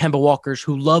 the Kemba Walkers,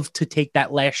 who love to take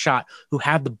that last shot, who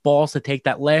have the balls to take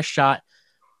that last shot,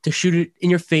 to shoot it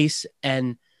in your face,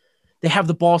 and they have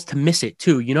the balls to miss it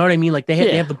too. You know what I mean? Like they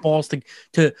have the balls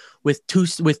to with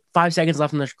 5 seconds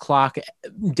left on the clock,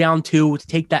 down 2, to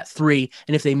take that 3.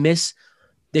 And if they miss,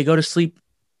 they go to sleep,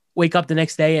 wake up the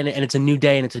next day, and it's a new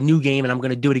day and it's a new game, and I'm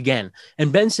going to do it again.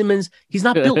 And Ben Simmons, he's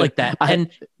not built like that.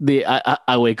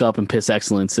 I wake up and piss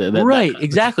excellence.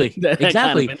 Exactly. Kind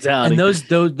of and those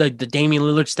the Damian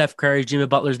Lillard, Steph Curry, Jimmy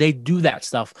Butlers, they do that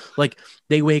stuff. Like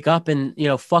they wake up and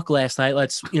fuck last night.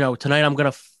 Let's tonight I'm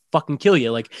gonna fucking kill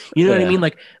you. Like what I mean.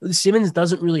 Like Simmons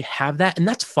doesn't really have that, and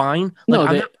that's fine. Like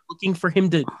I'm not looking for him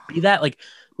to be that. Like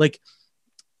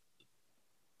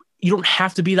you don't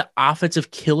have to be the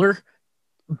offensive killer.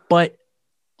 But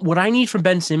what I need from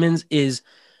Ben Simmons is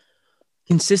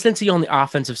consistency on the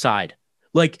offensive side.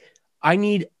 Like I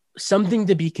need something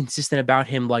to be consistent about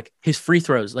him, like his free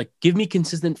throws. Like give me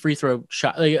consistent free throw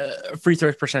shot, free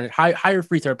throw percentage, higher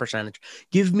free throw percentage.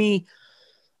 Give me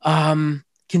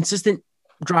consistent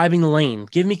driving the lane.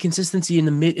 Give me consistency in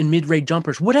the mid-range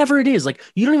jumpers. Whatever it is, like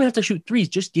you don't even have to shoot threes.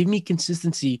 Just give me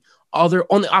consistency on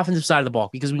the offensive side of the ball,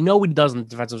 because we know what he does on the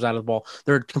defensive side of the ball.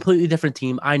 They're a completely different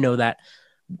team. I know that.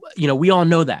 We all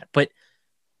know that, but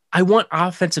I want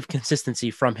offensive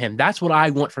consistency from him. That's what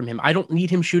I want from him. I don't need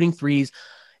him shooting threes.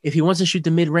 If he wants to shoot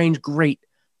the mid-range, great.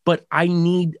 But I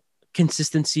need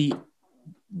consistency,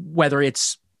 whether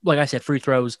it's, like I said, free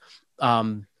throws,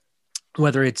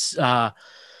 whether it's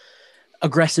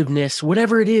aggressiveness,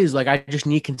 whatever it is. Like, I just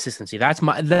need consistency. That's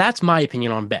my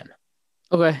opinion on Ben.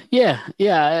 Okay.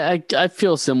 Yeah. I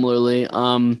feel similarly.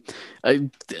 When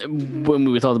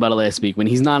we talked about it last week, when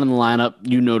he's not in the lineup,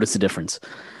 you notice a difference.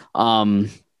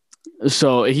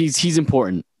 So he's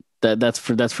important. That's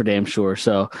for damn sure.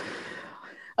 So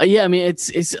yeah, I mean,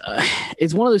 it's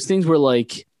one of those things where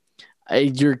like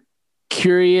you're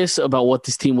curious about what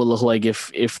this team will look like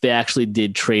if they actually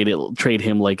did trade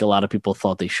him like a lot of people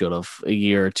thought they should have a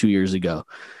year or 2 years ago.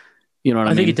 You know what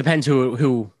I mean? I think it depends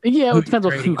who. Yeah, it depends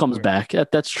on who comes back.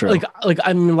 That's true. Like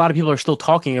I mean, a lot of people are still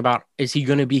talking about, is he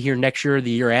going to be here next year or the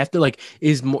year after? Like,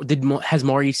 has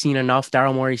Morey seen enough?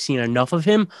 Daryl Morey seen enough of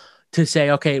him to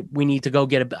say, okay, we need to go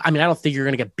get I mean, I don't think you're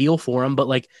going to get Beal for him, but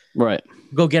like, right,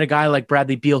 go get a guy like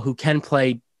Bradley Beal who can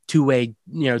play two-way,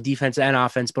 defense and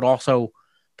offense, but also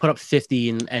put up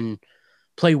 50 and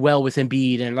play well with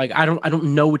Embiid. And like, I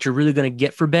don't know what you're really going to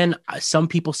get for Ben. Some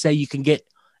people say you can get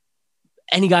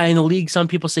any guy in the league. Some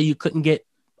people say you couldn't get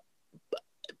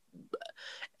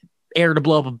air to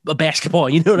blow up a basketball.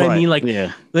 You know what I mean? Like,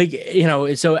 yeah. Like,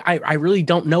 so I really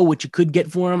don't know what you could get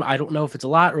for him. I don't know if it's a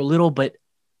lot or a little, but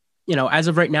as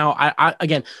of right now, I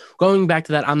again, going back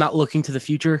to that, I'm not looking to the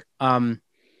future. I'm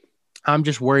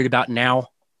just worried about now.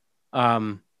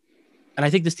 And I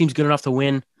think this team's good enough to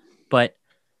win, but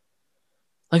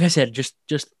like I said, just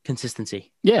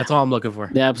consistency. Yeah. That's all I'm looking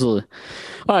for. Yeah, absolutely.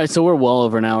 All right. So we're well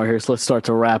over an hour here. So let's start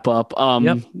to wrap up.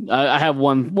 Yep. I have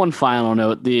one final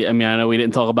note. I know we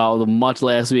didn't talk about them much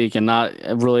last week and not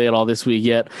really at all this week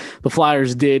yet. The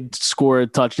Flyers did score a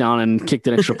touchdown and kicked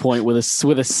an extra point with a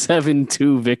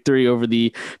 7-2 victory over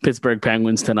the Pittsburgh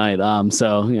Penguins tonight.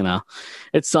 So,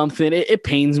 it's something. It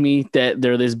pains me that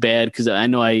they're this bad because I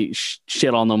know I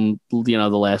shit on them, the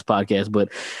last podcast, but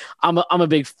I'm a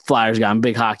big Flyers guy. I'm a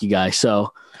big hockey guy.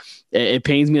 So it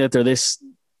pains me that they're this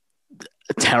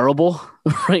terrible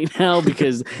right now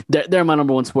because they're my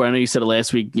number one sport. I know you said it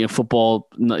last week, football,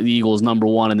 the Eagles number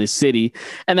one in this city,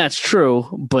 and that's true.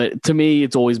 But to me,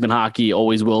 it's always been hockey,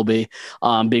 always will be.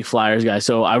 Big Flyers guy.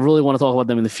 So I really want to talk about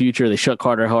them in the future. They shut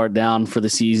Carter Hart down for the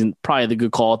season. Probably the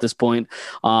good call at this point.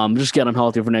 Just get him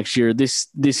healthy for next year.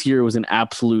 This year was an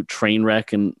absolute train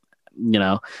wreck and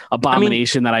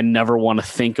abomination that I never want to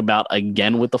think about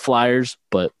again with the Flyers.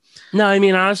 But no, I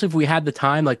mean, honestly, if we had the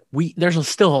time, like there's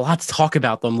still a lot to talk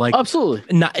about them. Like,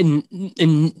 absolutely, not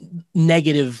in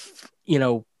negative,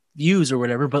 views or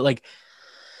whatever. But like,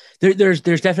 there's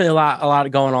definitely a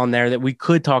lot going on there that we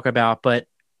could talk about, but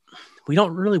we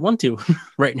don't really want to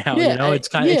right now. Yeah, it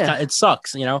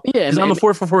sucks. Yeah, because I'm a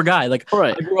 4-for-4 guy. Like,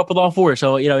 right. I grew up with all four,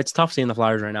 so it's tough seeing the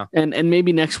Flyers right now. And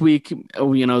maybe next week,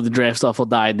 the draft stuff will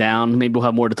die down. Maybe we'll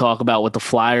have more to talk about with the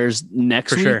Flyers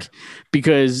next week. Sure.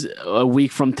 Because a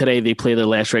week from today they play their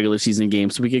last regular season game,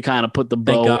 so we could kind of put the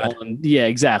bow on. Yeah,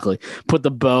 exactly. Put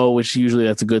the bow, which usually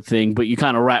that's a good thing, but you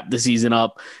kind of wrap the season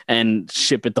up and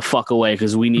ship it the fuck away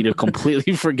because we need to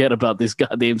completely forget about this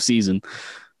goddamn season.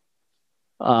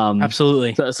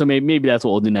 Absolutely. So maybe that's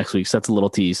what we'll do next week. So that's a little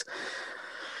tease.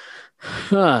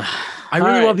 I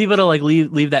really want people to like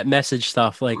leave that message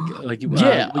stuff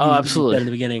absolutely in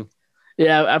the beginning.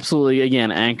 Yeah, absolutely.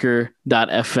 Again,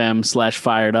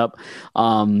 anchor.fm/fired up.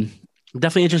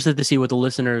 Definitely interested to see what the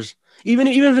listeners, even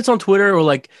if it's on Twitter or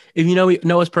like if you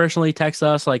know us personally, text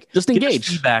us, like just engage. Give us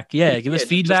feedback. Yeah, give us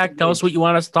feedback. Tell us what you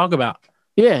want us to talk about.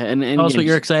 Yeah, and tell us what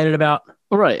you're excited about.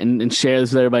 All right, and share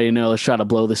this with everybody you know. Let's try to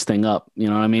blow this thing up. You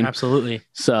know what I mean? Absolutely.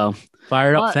 So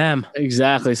fired up, fam.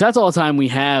 Exactly. So that's all the time we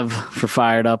have for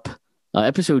Fired Up.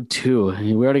 Episode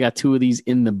 2. We already got 2 of these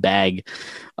in the bag.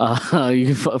 You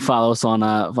can follow us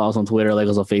on Twitter, like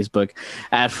us on Facebook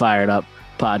 @FiredUp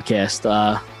Podcast.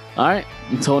 All right,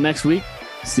 until next week.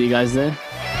 See you guys then.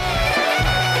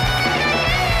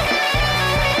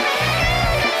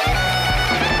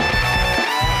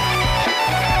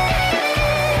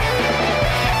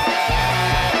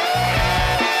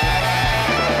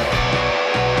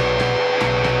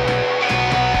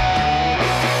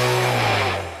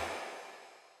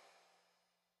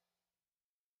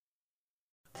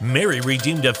 Mary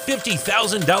redeemed a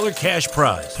 $50,000 cash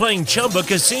prize playing Chumba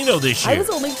Casino this year. I was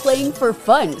only playing for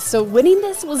fun, so winning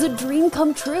this was a dream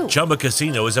come true. Chumba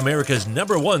Casino is America's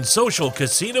 #1 social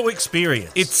casino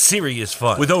experience. It's serious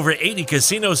fun. With over 80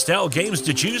 casino-style games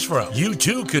to choose from, you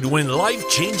too could win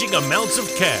life-changing amounts of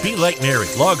cash. Be like Mary.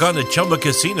 Log on to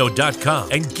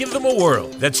ChumbaCasino.com and give them a whirl.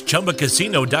 That's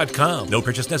ChumbaCasino.com. No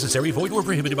purchase necessary. Void where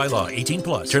prohibited by law.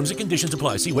 18+. Terms and conditions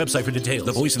apply. See website for details.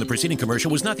 The voice in the preceding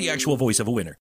commercial was not the actual voice of a winner.